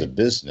Right.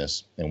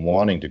 business and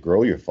wanting to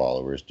grow your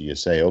followers, do you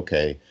say,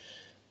 okay,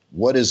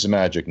 what is the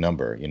magic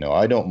number? You know,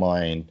 I don't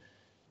mind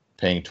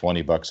paying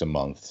 $20 a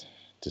month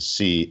to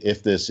see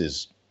if this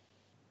is.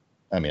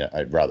 I mean,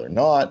 I'd rather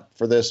not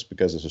for this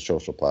because it's a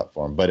social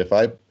platform. But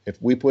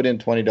if we put in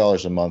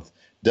 $20 a month,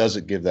 does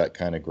it give that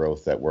kind of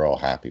growth that we're all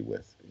happy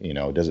with? You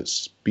know, does it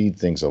speed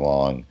things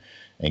along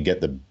and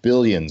get the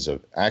billions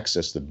of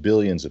access, the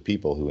billions of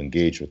people who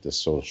engage with this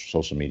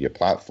social media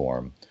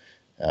platform,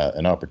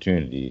 an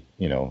opportunity,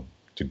 you know,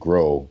 to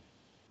grow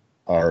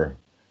our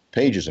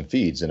pages and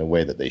feeds in a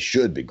way that they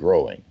should be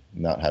growing,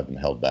 not have them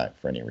held back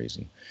for any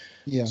reason.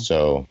 Yeah.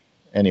 So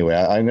anyway,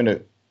 I'm going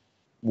to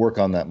work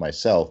on that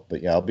myself,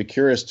 but yeah, I'll be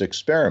curious to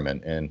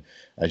experiment. And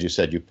as you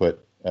said, you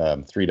put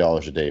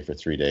 $3 a day for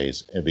 3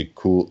 days. It'd be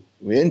cool,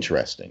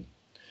 interesting.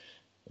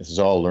 This is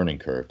all a learning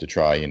curve to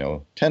try, you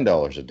know,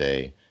 $10 a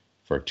day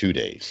for 2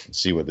 days and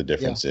see what the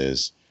difference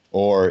is.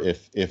 Or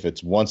if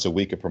it's once a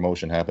week a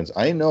promotion happens.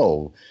 I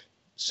know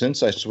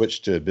since I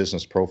switched to a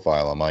business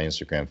profile on my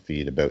Instagram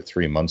feed about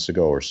 3 months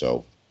ago or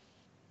so,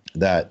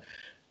 that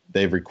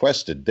they've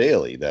requested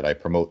daily that I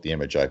promote the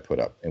image I put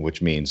up, and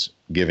which means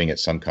giving it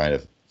some kind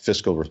of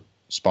fiscal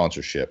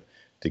sponsorship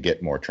to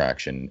get more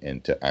traction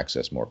and to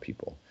access more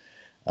people.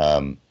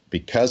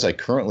 Because I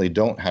currently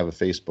don't have a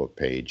Facebook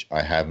page,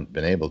 I haven't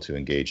been able to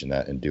engage in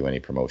that and do any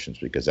promotions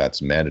because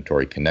that's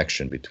mandatory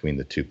connection between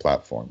the two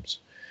platforms.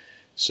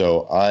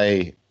 So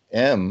I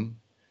am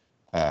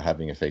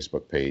having a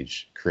Facebook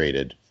page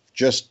created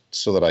just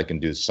so that I can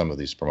do some of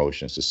these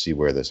promotions to see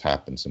where this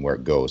happens and where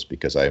it goes,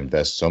 because I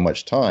invest so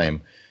much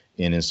time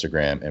in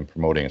Instagram and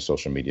promoting on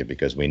social media,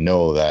 because we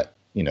know that,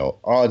 you know,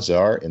 odds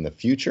are in the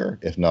future,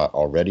 if not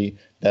already,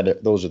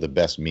 that those are the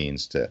best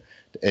means to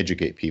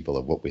educate people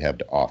of what we have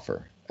to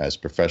offer as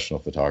professional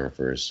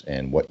photographers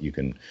and what you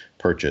can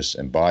purchase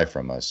and buy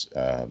from us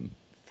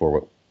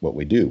for what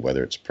we do,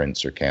 whether it's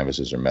prints or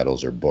canvases or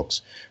medals or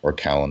books or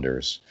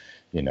calendars.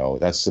 You know,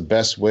 that's the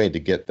best way to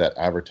get that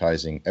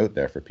advertising out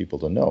there for people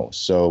to know.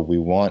 So we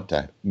want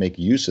to make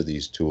use of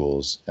these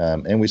tools,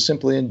 and we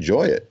simply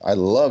enjoy it. I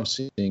love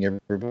seeing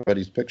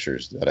everybody's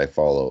pictures that I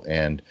follow,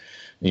 and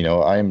you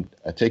know, I'm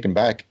taken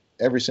back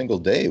every single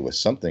day with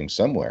something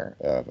somewhere,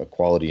 a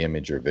quality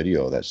image or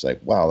video that's like,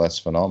 wow, that's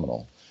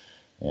phenomenal.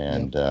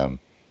 And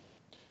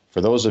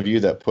for those of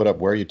you that put up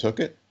where you took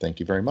it, thank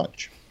you very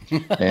much.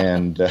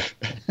 And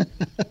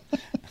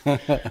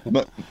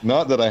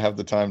not that I have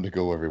the time to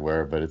go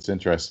everywhere, but it's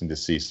interesting to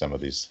see some of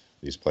these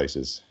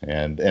places.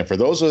 And for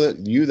those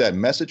of you that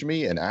message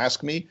me and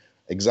ask me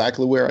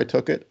exactly where I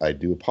took it, I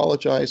do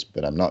apologize,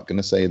 but I'm not going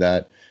to say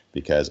that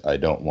because I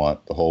don't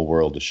want the whole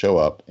world to show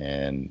up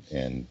and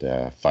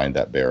find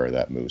that bear or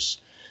that moose.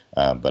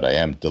 But I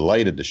am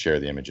delighted to share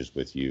the images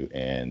with you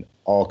and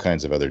all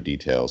kinds of other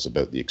details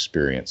about the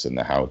experience and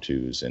the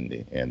how-tos and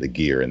the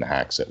gear and the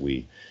hacks that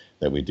we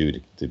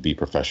do to be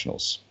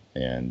professionals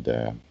and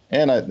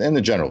in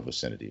the general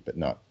vicinity, but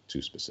not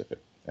too specific,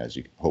 as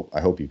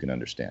I hope you can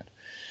understand.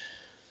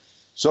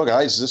 So,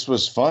 guys, this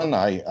was fun.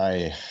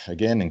 I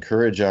again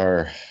encourage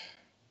our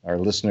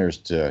listeners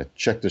to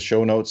check the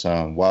show notes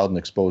on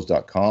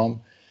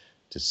wildandexposed.com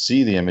to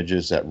see the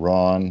images that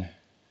Ron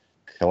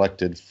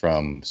collected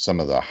from some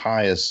of the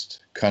highest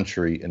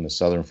country in the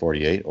Southern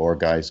 48, or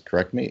guys,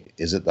 correct me,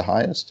 is it the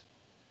highest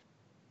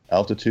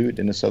altitude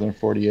in the Southern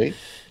 48?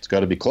 It's got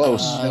to be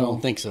close. I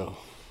don't think so.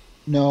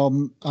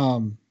 No,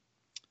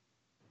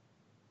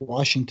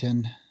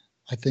 Washington,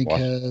 I think,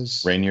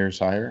 has Rainier's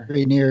higher.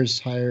 Rainier's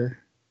higher.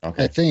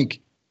 Okay. I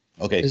think.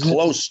 Okay, Isn't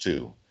close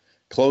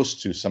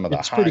to some of the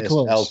highest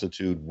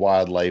altitude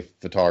wildlife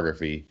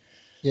photography.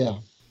 Yeah.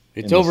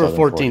 It's over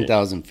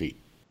 14,000 feet.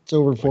 It's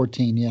over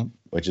 14, yeah.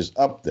 Which is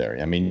up there.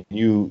 I mean,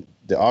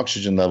 the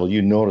oxygen level,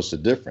 you notice a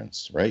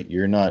difference, right?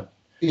 You're not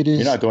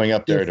going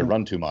up there to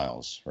run 2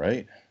 miles,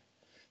 right?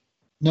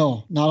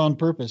 No, not on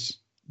purpose.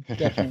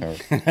 Definitely.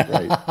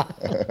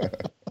 Right.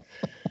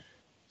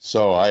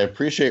 So I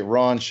appreciate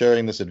Ron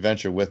sharing this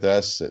adventure with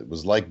us. It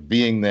was like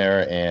being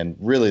there, and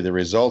really the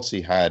results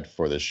he had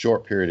for the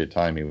short period of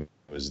time he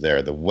was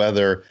there, the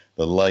weather,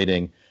 the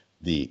lighting,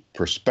 the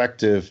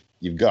perspective,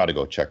 you've got to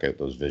go check out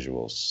those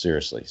visuals,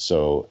 seriously.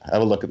 So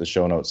have a look at the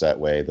show notes that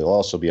way. They'll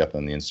also be up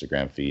on the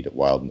Instagram feed at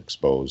Wild and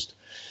Exposed.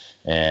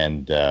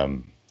 And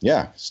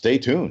stay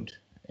tuned.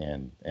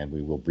 And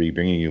we will be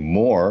bringing you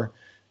more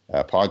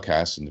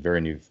podcasts in the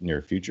very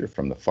near future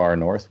from the far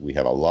north. We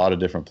have a lot of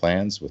different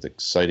plans with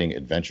exciting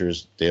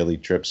adventures, daily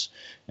trips,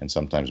 and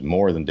sometimes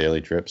more than daily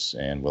trips.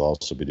 And we'll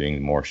also be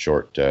doing more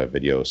short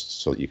videos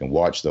so that you can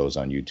watch those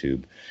on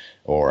YouTube,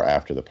 or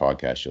after the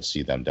podcast, you'll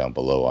see them down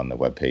below on the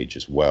webpage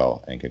as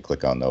well, and can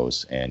click on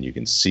those and you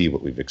can see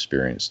what we've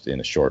experienced in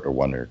a short or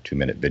 1 or 2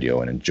 minute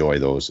video and enjoy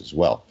those as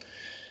well.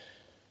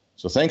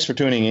 So thanks for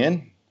tuning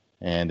in.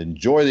 And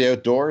enjoy the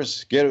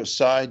outdoors, get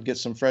outside, get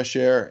some fresh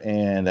air.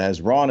 And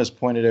as Ron has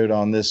pointed out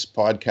on this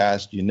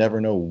podcast, you never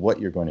know what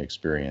you're going to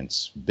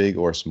experience, big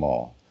or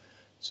small.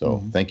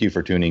 So thank you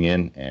for tuning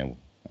in, and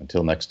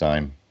until next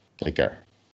time, take care.